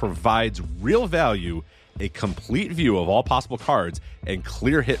that provides real value, a complete view of all possible cards, and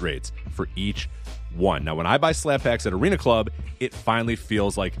clear hit rates for each one. Now, when I buy Slab Packs at Arena Club, it finally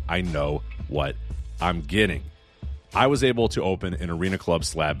feels like I know what I'm getting. I was able to open an Arena Club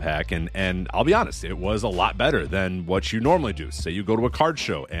slab pack, and I'll be honest, it was a lot better than what you normally do. Say you go to a card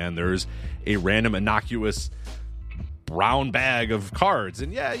show, and there's a random innocuous brown bag of cards,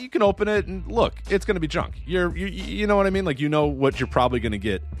 and yeah, you can open it, and look, it's going to be junk. You know what I mean? Like, you know what you're probably going to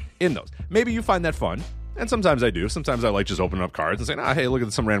get in those. Maybe you find that fun, and sometimes I do. Sometimes I like just opening up cards and saying, hey, look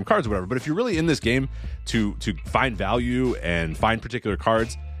at some random cards or whatever. But if you're really in this game to find value and find particular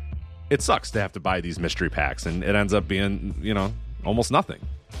cards, it sucks to have to buy these mystery packs, and it ends up being, almost nothing,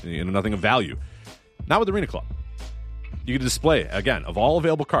 nothing of value. Not with Arena Club. You can display, again, of all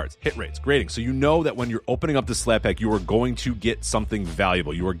available cards, hit rates, grading, so you know that when you're opening up this slab pack, you are going to get something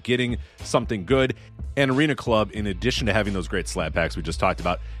valuable. You are getting something good. And Arena Club, in addition to having those great slab packs we just talked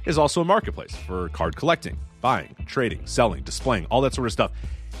about, is also a marketplace for card collecting, buying, trading, selling, displaying, all that sort of stuff.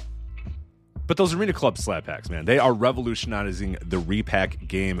 But those Arena Club slab packs, man, they are revolutionizing the repack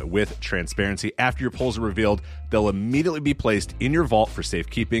game with transparency. After your pulls are revealed, they'll immediately be placed in your vault for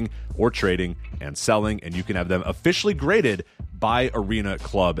safekeeping or trading and selling, and you can have them officially graded by Arena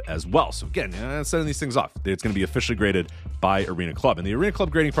Club as well. So again, sending these things off, it's going to be officially graded by Arena Club. And the Arena Club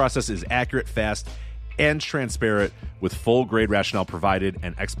grading process is accurate, fast, and transparent, with full grade rationale provided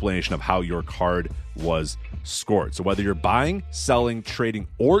and explanation of how your card was scored. So whether you're buying, selling, trading,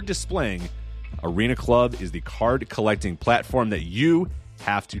 or displaying, Arena Club is the card collecting platform that you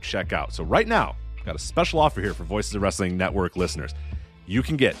have to check out. So right now, I've got a special offer here for Voices of Wrestling Network listeners. You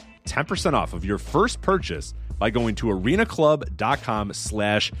can get 10% off of your first purchase by going to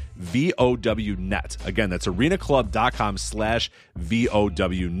arenaclub.com/VOWnet. Again, that's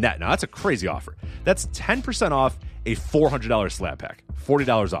arenaclub.com/VOWnet. Now, that's a crazy offer. That's 10% off a $400 slab pack.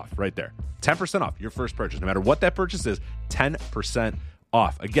 $40 off right there. 10% off your first purchase. No matter what that purchase is, 10%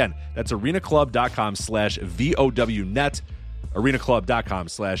 off. Again, that's arenaclub.com/VOWnet,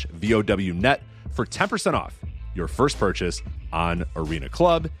 arenaclub.com/VOWnet for 10% off your first purchase on Arena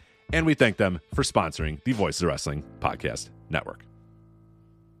Club. And we thank them for sponsoring the Voices of Wrestling Podcast Network.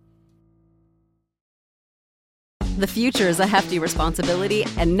 The future is a hefty responsibility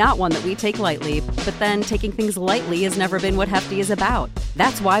and not one that we take lightly. But then taking things lightly has never been what Hefty is about.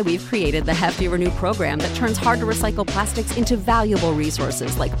 That's why we've created the Hefty Renew program that turns hard-to-recycle plastics into valuable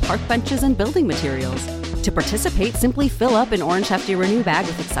resources like park benches and building materials. To participate, simply fill up an orange Hefty Renew bag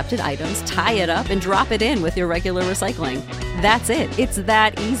with accepted items, tie it up, and drop it in with your regular recycling. That's it. It's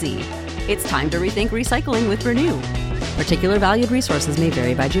that easy. It's time to rethink recycling with Renew. Particular valued resources may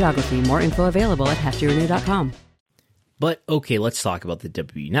vary by geography. More info available at heftyrenew.com. But okay, let's talk about the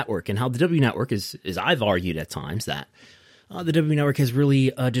WWE Network and how the WWE Network is I've argued at times that the WWE Network has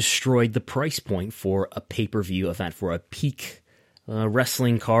really destroyed the price point for a pay-per-view event, for a peak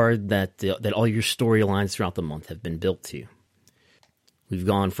wrestling card that all your storylines throughout the month have been built to. We've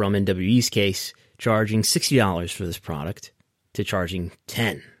gone from, in WWE's case, charging $60 for this product to charging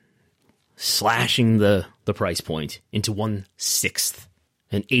 $10, slashing the price point into 1/6,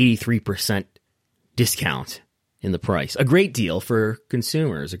 an 83% discount in the price. A great deal for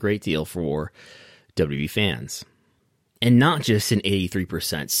consumers, a great deal for WWE fans. And not just an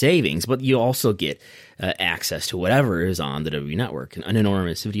 83% savings, but you also get access to whatever is on the WWE Network, an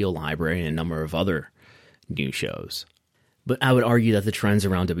enormous video library and a number of other new shows. But I would argue that the trends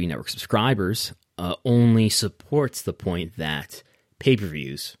around WWE Network subscribers only supports the point that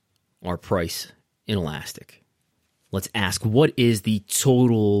pay-per-views are price inelastic. Let's ask, what is the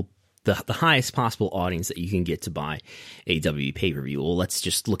total, the highest possible audience that you can get to buy a WWE pay-per-view? Well, let's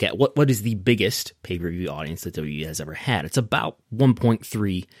just look at what is the biggest pay-per-view audience that WWE has ever had. It's about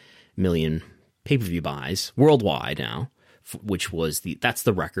 1.3 million pay-per-view buys worldwide now, which was that's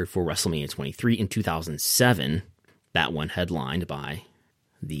the record for WrestleMania 23 in 2007. That one headlined by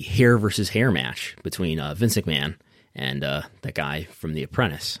the hair versus hair match between Vince McMahon and that guy from The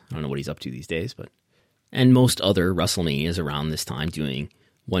Apprentice. I don't know what he's up to these days, and most other WrestleManias around this time doing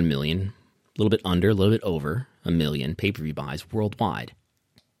 1 million, a little bit under, a little bit over a million pay-per-view buys worldwide.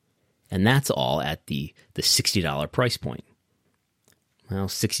 And that's all at the $60 price point. Well,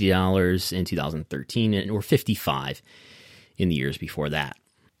 $60 in 2013, or $55 in the years before that.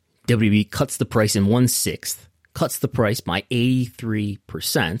 WWE cuts the price in 1/6, cuts the price by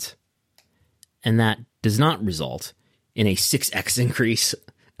 83%, and that does not result in a 6x increase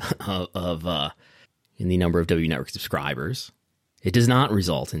in the number of WWE Network subscribers. It does not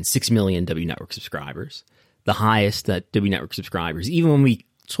result in 6 million WWE Network subscribers, the highest that WWE Network subscribers, even when we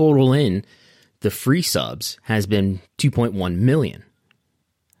total in the free subs, has been 2.1 million.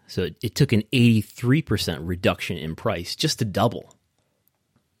 So it took an 83% reduction in price just to double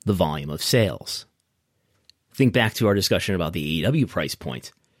the volume of sales. Think back to our discussion about the AEW price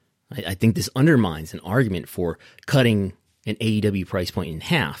point. I think this undermines an argument for cutting an AEW price point in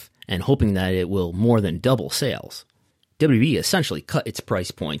half and hoping that it will more than double sales. WWE essentially cut its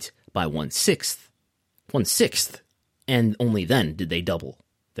price point by 1/6, and only then did they double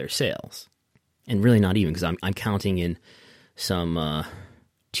their sales. And really not even, because I'm counting in some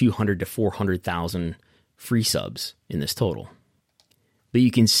 200 to 400,000 free subs in this total. But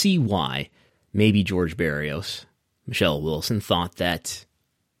you can see why maybe George Barrios, Michelle Wilson thought that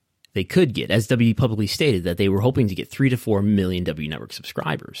they could get, as WWE publicly stated, that they were hoping to get 3 to 4 million WWE Network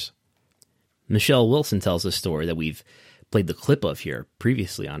subscribers. Michelle Wilson tells a story that we've played the clip of here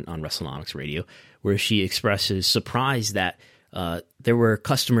previously on WrestleNomics Radio, where she expresses surprise that there were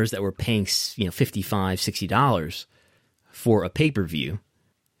customers that were paying $55, $60 for a pay-per-view.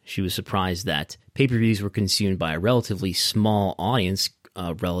 She was surprised that pay-per-views were consumed by a relatively small audience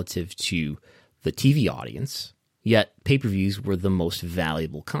relative to the TV audience, yet pay-per-views were the most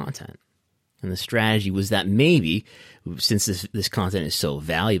valuable content. And the strategy was that maybe, since this content is so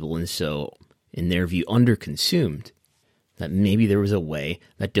valuable and so, in their view, under-consumed, that maybe there was a way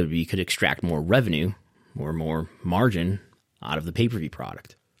that WWE could extract more revenue or more margin out of the pay-per-view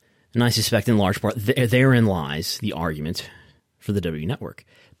product. And I suspect in large part therein lies the argument for the WWE Network.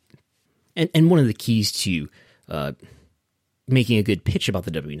 And one of the keys to making a good pitch about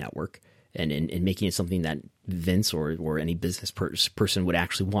the WWE Network and making it something that Vince or any business person would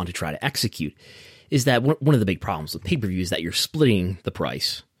actually want to try to execute is that one of the big problems with pay-per-view is that you're splitting the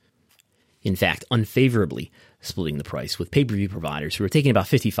price. In fact, unfavorably splitting the price with pay-per-view providers who are taking about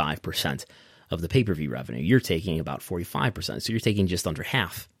 55% of the pay-per-view revenue. You're taking about 45%, so you're taking just under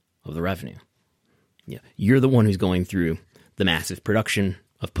half of the revenue. Yeah, you're the one who's going through the massive production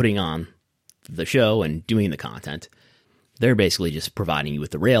of putting on the show and doing the content. They're basically just providing you with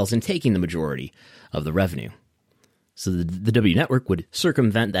the rails and taking the majority of the revenue. So the W Network would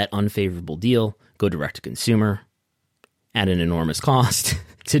circumvent that unfavorable deal, go direct to consumer, at an enormous cost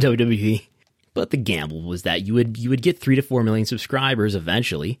to WWE. But the gamble was that you would get 3 to 4 million subscribers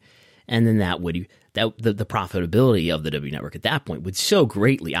eventually, and then the profitability of the W Network at that point would so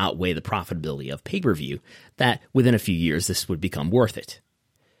greatly outweigh the profitability of pay-per-view that within a few years this would become worth it.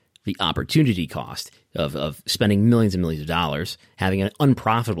 The opportunity cost of spending millions and millions of dollars, having an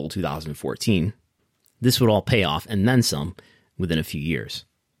unprofitable 2014, this would all pay off and then some within a few years.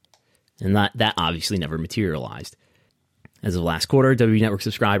 And that obviously never materialized. As of last quarter, W Network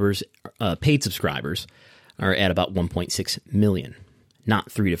subscribers, paid subscribers, are at about 1.6 million,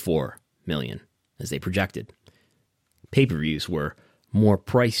 not 3 to 4 million, as they projected. Pay-per-views were more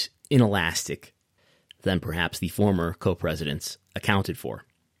price inelastic than perhaps the former co-presidents accounted for.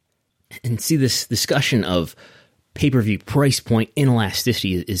 And see, this discussion of pay-per-view price point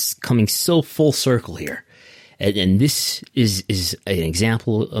inelasticity is coming so full circle here. And this is an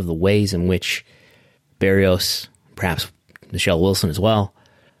example of the ways in which Barrios, perhaps Michelle Wilson as well,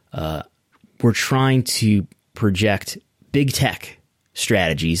 were trying to project big tech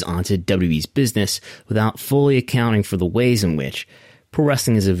strategies onto WWE's business without fully accounting for the ways in which pro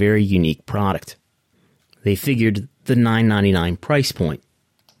wrestling is a very unique product. They figured the $9.99 price point,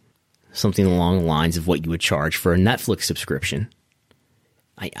 something along the lines of what you would charge for a Netflix subscription.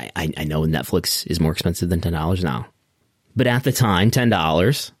 I know Netflix is more expensive than $10 now, but at the time,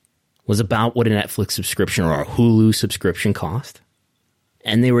 $10 was about what a Netflix subscription or a Hulu subscription cost.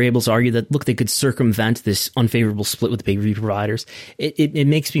 And they were able to argue that, look, they could circumvent this unfavorable split with the pay-per-view providers. It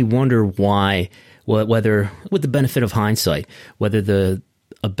makes me wonder why, whether, with the benefit of hindsight, whether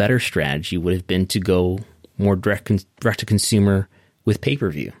a better strategy would have been to go more direct-to-consumer with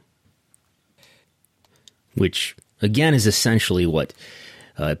pay-per-view. Which, again, is essentially what,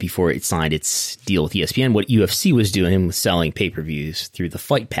 before it signed its deal with ESPN, what UFC was doing was selling pay-per-views through the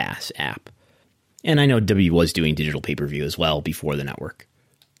Fight Pass app. And I know WWE was doing digital pay-per-view as well before the network.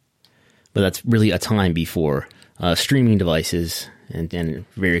 But that's really a time before streaming devices and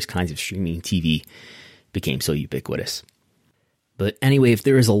various kinds of streaming TV became so ubiquitous. But anyway, if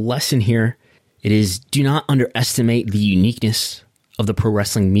there is a lesson here, it is do not underestimate the uniqueness of the pro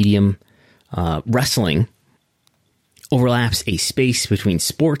wrestling medium. Wrestling overlaps a space between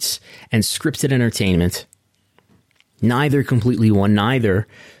sports and scripted entertainment. Neither completely one, neither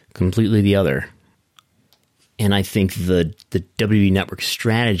completely the other. And I think the WWE Network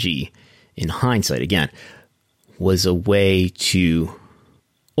strategy, in hindsight, again, was a way to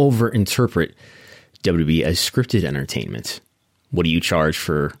overinterpret WWE as scripted entertainment. What do you charge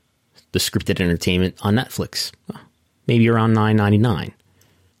for the scripted entertainment on Netflix? Well, maybe around $9.99.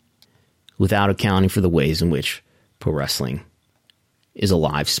 Without accounting for the ways in which pro wrestling is a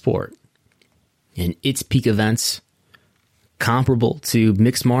live sport. And its peak events, comparable to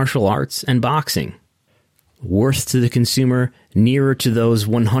mixed martial arts and boxing. Worth to the consumer nearer to those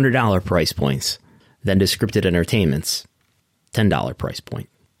 $100 price points than to scripted entertainment's $10 price point.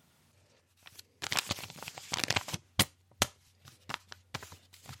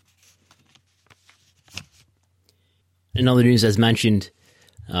 In other news, as mentioned,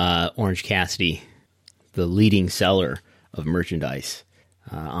 Orange Cassidy, the leading seller of merchandise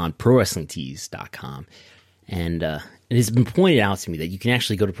on ProWrestlingTees.com. And it has been pointed out to me that you can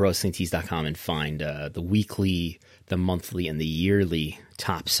actually go to ProWrestlingTees.com and find the weekly, the monthly, and the yearly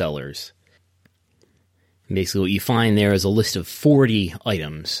top sellers. And basically, what you find there is a list of 40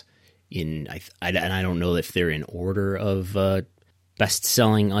 items. And I don't know if they're in order of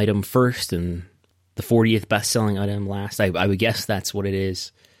best-selling item first and the 40th best-selling item last. I would guess that's what it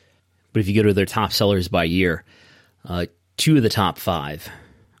is. But if you go to their top sellers by year, 2 of the top 5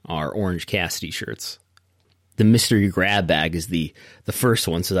 are Orange Cassidy shirts. The mystery grab bag is the first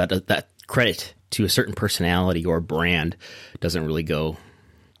one, so that credit to a certain personality or brand doesn't really go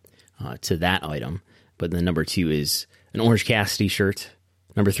to that item. But then number 2 is an Orange Cassidy shirt.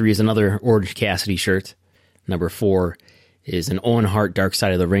 Number 3 is another Orange Cassidy shirt. Number 4 is an Owen Hart Dark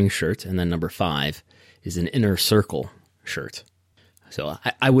Side of the Ring shirt. And then number 5 is an Inner Circle shirt. So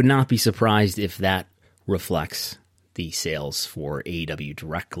I would not be surprised if that reflects the sales for AEW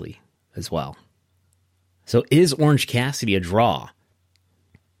directly as well. So is Orange Cassidy a draw?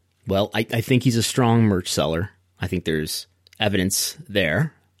 Well, I think he's a strong merch seller. I think there's evidence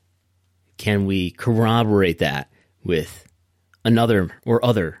there. Can we corroborate that with another or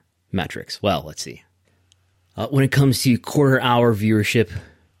other metrics? Well, let's see. When it comes to quarter-hour viewership,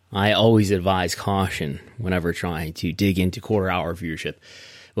 I always advise caution whenever trying to dig into quarter-hour viewership.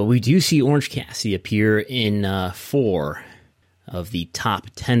 But we do see Orange Cassidy appear in 4 of the top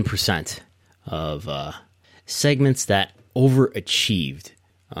 10% of segments that overachieved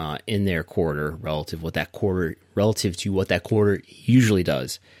in their quarter relative to what that quarter usually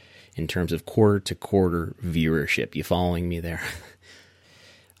does in terms of quarter-to-quarter viewership. You following me there?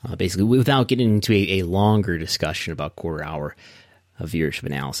 Basically, without getting into a longer discussion about quarter-hour viewership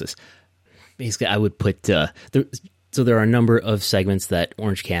analysis, basically I would put... So there are a number of segments that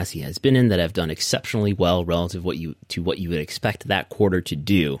Orange Cassidy has been in that have done exceptionally well relative to what you would expect that quarter to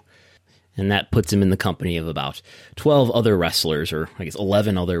do. And that puts him in the company of about 12 other wrestlers, or I guess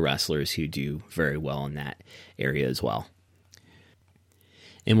 11 other wrestlers who do very well in that area as well.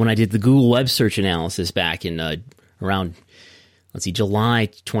 And when I did the Google web search analysis back in around, July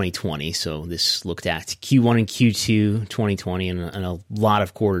 2020, so this looked at Q1 and Q2 2020 and a lot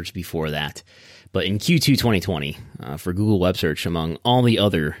of quarters before that. But in Q2 2020, for Google web search, among all the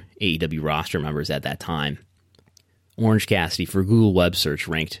other AEW roster members at that time, Orange Cassidy for Google web search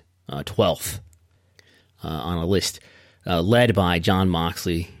ranked 12th on a list led by Jon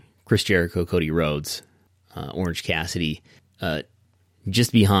Moxley, Chris Jericho, Cody Rhodes, Orange Cassidy,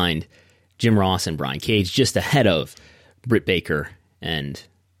 just behind Jim Ross and Brian Cage, just ahead of Britt Baker and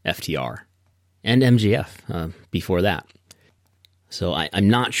FTR, and MJF before that. So I'm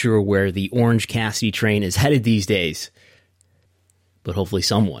not sure where the Orange Cassidy train is headed these days, but hopefully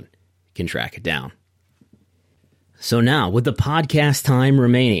someone can track it down. So now, with the podcast time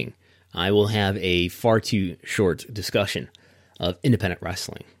remaining, I will have a far too short discussion of independent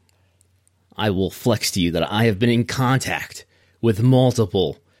wrestling. I will flex to you that I have been in contact with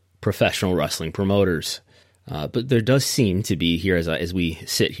multiple professional wrestling promoters, but there does seem to be, here as we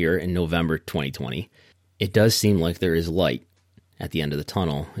sit here in November 2020, it does seem like there is light at the end of the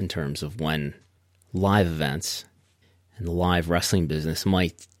tunnel in terms of when live events and the live wrestling business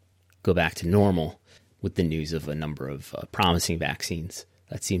might go back to normal, with the news of a number of promising vaccines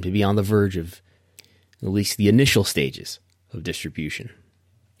that seem to be on the verge of at least the initial stages of distribution.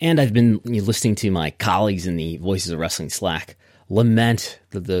 And I've been listening to my colleagues in the Voices of Wrestling Slack lament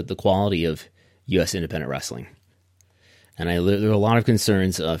the quality of U.S. independent wrestling. And there are a lot of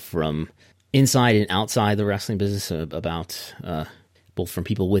concerns from inside and outside the wrestling business about both from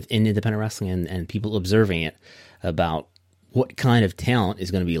people within independent wrestling and people observing it about what kind of talent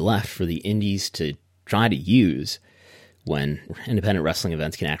is going to be left for the indies to try to use when independent wrestling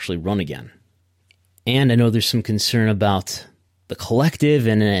events can actually run again. And I know there's some concern about the collective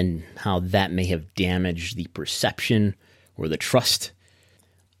and how that may have damaged the perception or the trust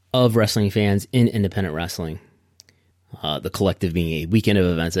of wrestling fans in independent wrestling. The collective being a weekend of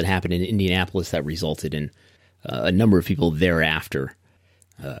events that happened in Indianapolis that resulted in a number of people thereafter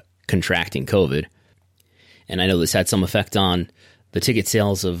contracting COVID. And I know this had some effect on the ticket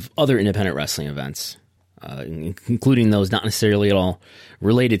sales of other independent wrestling events, including those not necessarily at all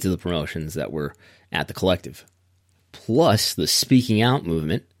related to the promotions that were at the collective. Plus, the speaking out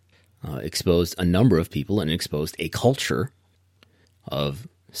movement exposed a number of people and exposed a culture of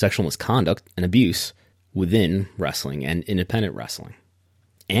sexual misconduct and abuse within wrestling and independent wrestling,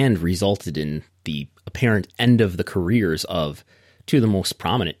 and resulted in the apparent end of the careers of two of the most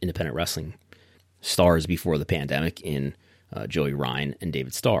prominent independent wrestling stars before the pandemic in Joey Ryan and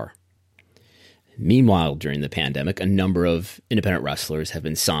David Starr. Meanwhile, during the pandemic, a number of independent wrestlers have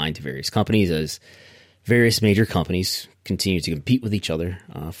been signed to various companies as various major companies continue to compete with each other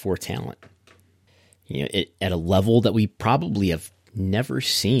for talent. At a level that we probably have never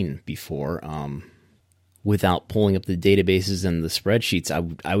seen before. Without pulling up the databases and the spreadsheets,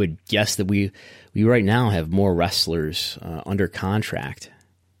 I would guess that we right now have more wrestlers under contract,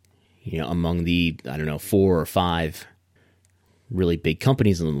 among the, 4 or 5 really big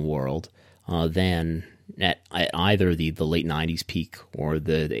companies in the world than at either the late 90s peak or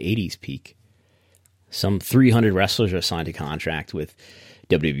the 80s peak. Some 300 wrestlers are signed to contract with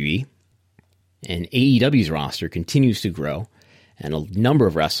WWE, and AEW's roster continues to grow, and a number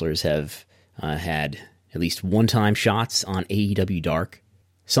of wrestlers have had at least one-time shots on AEW Dark.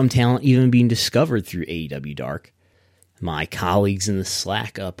 Some talent even being discovered through AEW Dark. My colleagues in the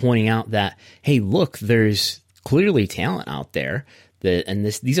Slack pointing out that, hey, look, there's clearly talent out there.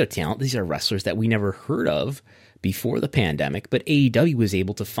 These are wrestlers that we never heard of before the pandemic, but AEW was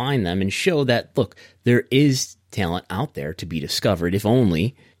able to find them and show that, look, there is talent out there to be discovered if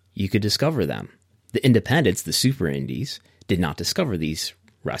only you could discover them. The independents, the super indies, did not discover these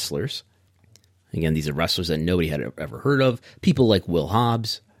wrestlers. Again, these are wrestlers that nobody had ever heard of. People like Will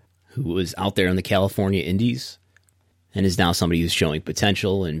Hobbs, who was out there in the California indies and is now somebody who's showing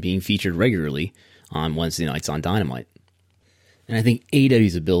potential and being featured regularly on Wednesday nights on Dynamite. And I think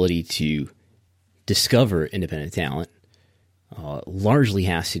AEW's ability to discover independent talent largely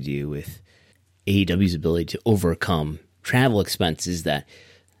has to do with AEW's ability to overcome travel expenses that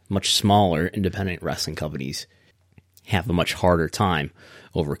much smaller independent wrestling companies have a much harder time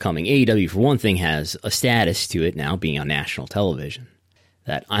overcoming. AEW, for one thing, has a status to it now, being on national television,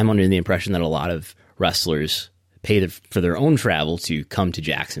 that I'm under the impression that a lot of wrestlers pay for their own travel to come to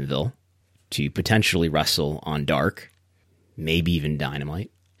Jacksonville to potentially wrestle on Dark, maybe even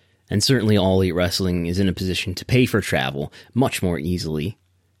Dynamite. And certainly All Elite Wrestling is in a position to pay for travel much more easily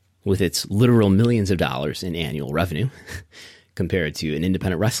with its literal millions of dollars in annual revenue compared to an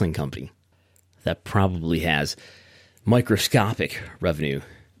independent wrestling company that probably has microscopic revenue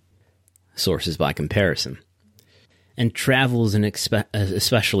sources by comparison. And travel is an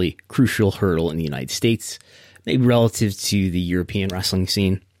especially crucial hurdle in the United States, maybe relative to the European wrestling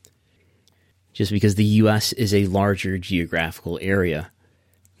scene, just because the U.S. is a larger geographical area.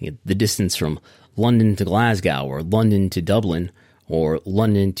 The distance from London to Glasgow, or London to Dublin, or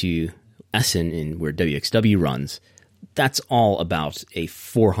London to Essen, where WXW runs, that's all about a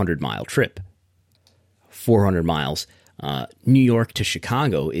 400-mile trip. 400 miles. New York to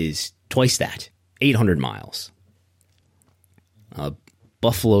Chicago is twice that, 800 miles.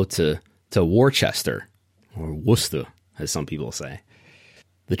 Buffalo to Worcester, or Worcester, as some people say.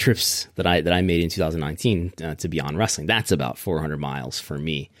 The trips that I made in 2019 to Beyond Wrestling, that's about 400 miles for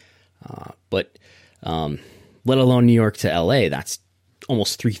me. But let alone New York to LA, that's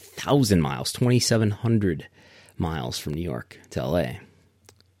almost 3,000 miles, 2,700 miles from New York to LA.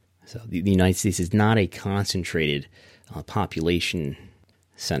 So the United States is not a concentrated population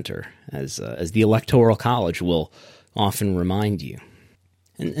center, as the Electoral College will often remind you.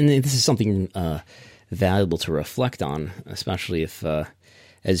 And this is something valuable to reflect on, especially if,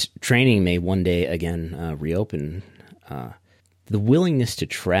 as training may one day again reopen, the willingness to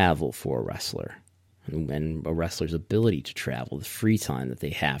travel for a wrestler and a wrestler's ability to travel, the free time that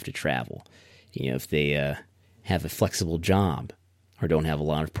they have to travel. If they have a flexible job or don't have a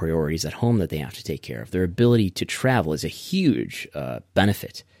lot of priorities at home that they have to take care of, their ability to travel is a huge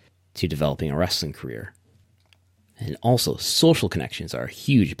benefit to developing a wrestling career. And also, social connections are a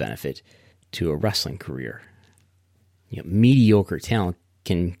huge benefit to a wrestling career. Mediocre talent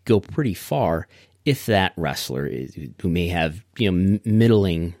can go pretty far if that wrestler who may have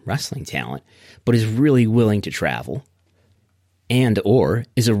middling wrestling talent, but is really willing to travel, and or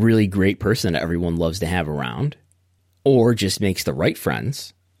is a really great person that everyone loves to have around, or just makes the right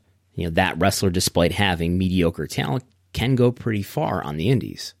friends. That wrestler, despite having mediocre talent, can go pretty far on the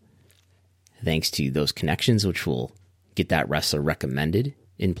indies, thanks to those connections, which will get that wrestler recommended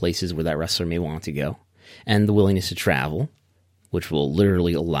in places where that wrestler may want to go, and the willingness to travel, which will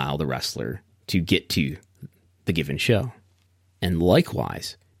literally allow the wrestler to get to the given show. And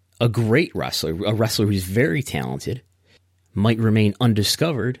likewise, a great wrestler, a wrestler who's very talented, might remain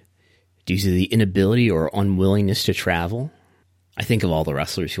undiscovered due to the inability or unwillingness to travel. I think of all the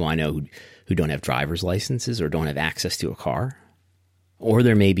wrestlers who I know who don't have driver's licenses or don't have access to a car. Or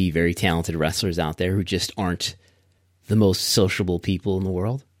there may be very talented wrestlers out there who just aren't the most sociable people in the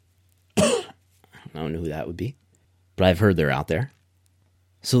world. I don't know who that would be, but I've heard they're out there.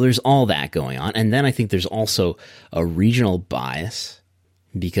 So there's all that going on. And then I think there's also a regional bias,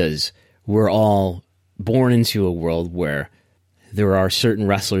 because we're all born into a world where there are certain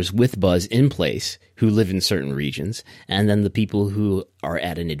wrestlers with buzz in place who live in certain regions, and then the people who are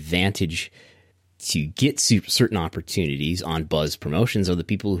at an advantage to get certain opportunities on buzz promotions are the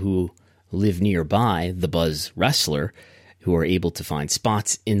people who live nearby the buzz wrestler, who are able to find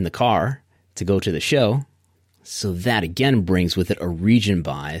spots in the car to go to the show. So that again brings with it a region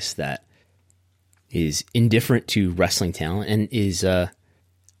bias that is indifferent to wrestling talent and is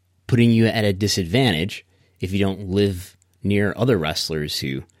putting you at a disadvantage if you don't live near other wrestlers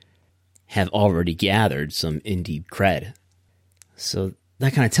who have already gathered some indie cred. So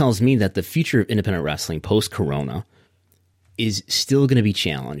that kind of tells me that the future of independent wrestling post-corona is still going to be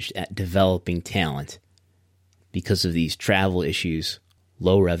challenged at developing talent because of these travel issues,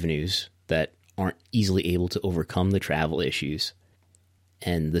 low revenues that aren't easily able to overcome the travel issues,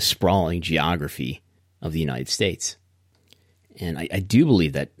 and the sprawling geography of the United States. And I do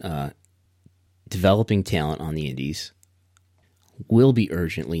believe that developing talent on the indies will be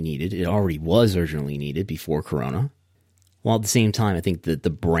urgently needed. It already was urgently needed before Corona. While at the same time, I think that the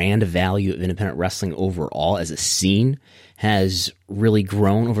brand value of independent wrestling overall as a scene has really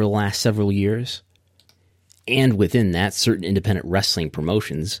grown over the last several years. And within that, certain independent wrestling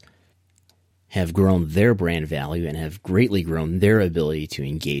promotions have grown their brand value and have greatly grown their ability to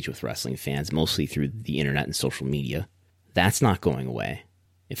engage with wrestling fans, mostly through the internet and social media. That's not going away.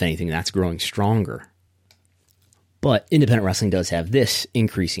 If anything, that's growing stronger. But independent wrestling does have this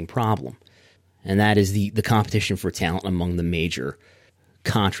increasing problem. and that is the competition for talent among the major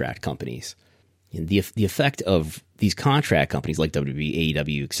contract companies. And the effect of these contract companies like WWE,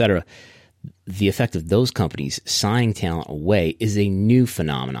 AEW, etc., the effect of those companies signing talent away is a new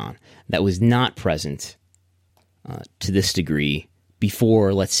phenomenon that was not present to this degree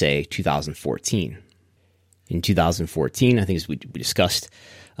before, let's say, 2014. In 2014, I think as we discussed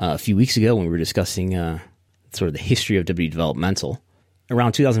a few weeks ago when we were discussing sort of the history of WWE developmental,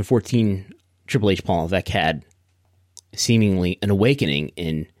 around 2014, Triple H Paul Levesque had seemingly an awakening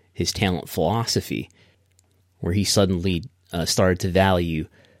in his talent philosophy, where he suddenly started to value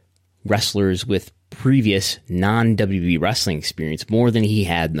wrestlers with previous non-WWE wrestling experience more than he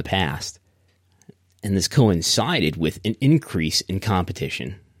had in the past. And this coincided with an increase in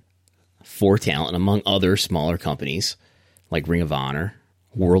competition for talent among other smaller companies like Ring of Honor,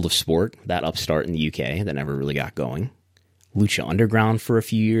 World of Sport, that upstart in the UK that never really got going, Lucha Underground for a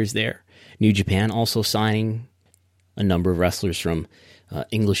few years there, New Japan also signing a number of wrestlers from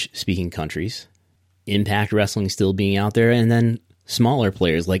English-speaking countries, Impact Wrestling still being out there, and then smaller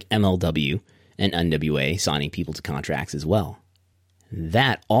players like MLW and NWA signing people to contracts as well.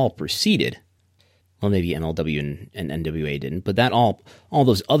 That all preceded, well, maybe MLW and NWA didn't, but that all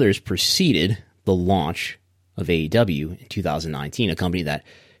those others preceded the launch of AEW in 2019, a company that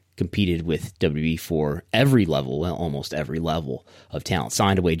competed with WWE for every level, well, almost every level of talent,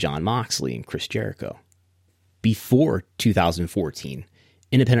 signed away Jon Moxley and Chris Jericho. Before 2014,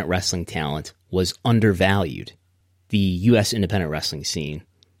 independent wrestling talent was undervalued. The U.S. independent wrestling scene,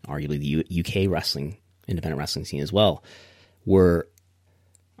 arguably the UK wrestling independent wrestling scene as well, were,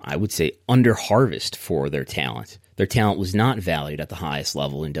 I would say, under-harvest for their talent. Their talent was not valued at the highest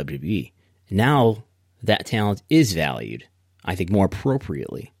level in WWE. Now that talent is valued, I think, more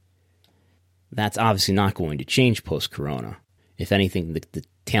appropriately. That's obviously not going to change post-corona. If anything, the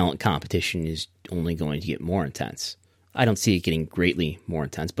talent competition is only going to get more intense. I don't see it getting greatly more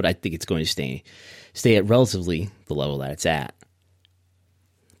intense, but I think it's going to stay at relatively the level that it's at.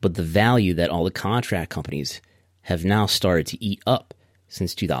 But the value that all the contract companies have now started to eat up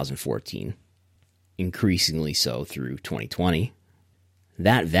since 2014, increasingly so through 2020,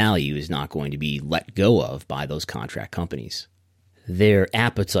 that value is not going to be let go of by those contract companies. Their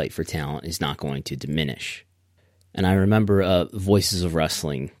appetite for talent is not going to diminish. And I remember Voices of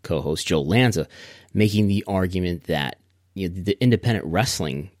Wrestling co-host Joe Lanza making the argument that the independent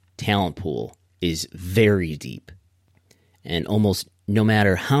wrestling talent pool is very deep. And almost no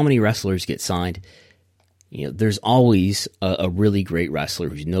matter how many wrestlers get signed, there's always a really great wrestler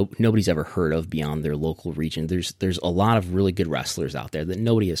who nobody's ever heard of beyond their local region. There's a lot of really good wrestlers out there that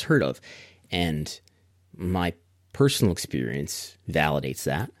nobody has heard of. And my personal experience validates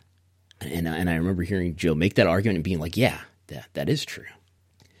that. And I remember hearing Joe make that argument and being like, yeah, that is true.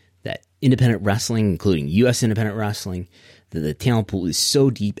 That independent wrestling, including U.S. independent wrestling, the talent pool is so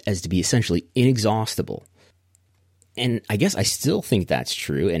deep as to be essentially inexhaustible. And I guess I still think that's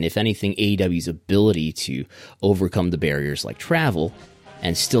true. And if anything, AEW's ability to overcome the barriers like travel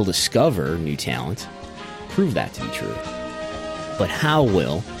and still discover new talent prove that to be true. But how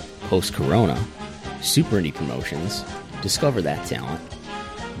will, post-corona, super indie promotions discover that talent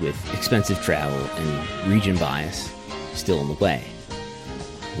with expensive travel and region bias still in the way,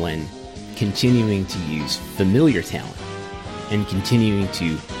 when continuing to use familiar talent and continuing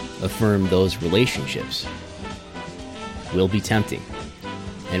to affirm those relationships will be tempting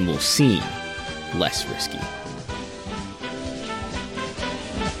and will seem less risky?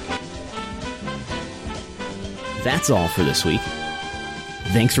 That's all for this week.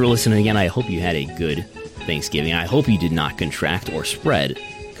 Thanks for listening again. I hope you had a good Thanksgiving. I hope you did not contract or spread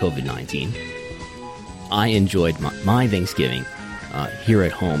COVID-19. I enjoyed my Thanksgiving here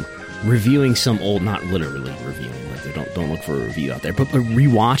at home, reviewing some old, not literally reviewing, don't look for a review out there, but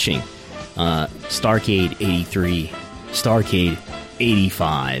rewatching Starrcade 83, Starrcade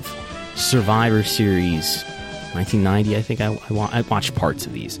 85, Survivor Series 1990, I think I watched parts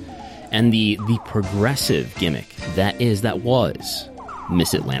of these, and the progressive gimmick that was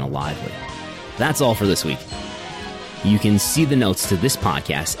Miss Atlanta Lively. That's all for this week. You can see the notes to this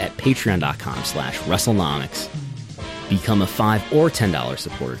podcast at patreon.com/WrestleNomics. Become a $5 or $10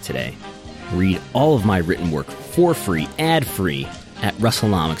 supporter today. Read all of my written work for free, ad-free, at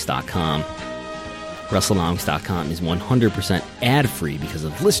WrestleNomics.com. WrestleNomics.com is 100% ad-free because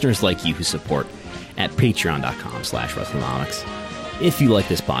of listeners like you who support at patreon.com/WrestleNomics. If you like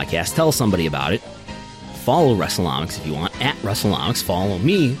this podcast, tell somebody about it. Follow WrestleNomics if you want, at WrestleNomics. Follow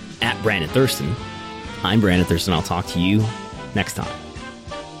me, at Brandon Thurston. I'm Brandon Thurston. I'll talk to you next time.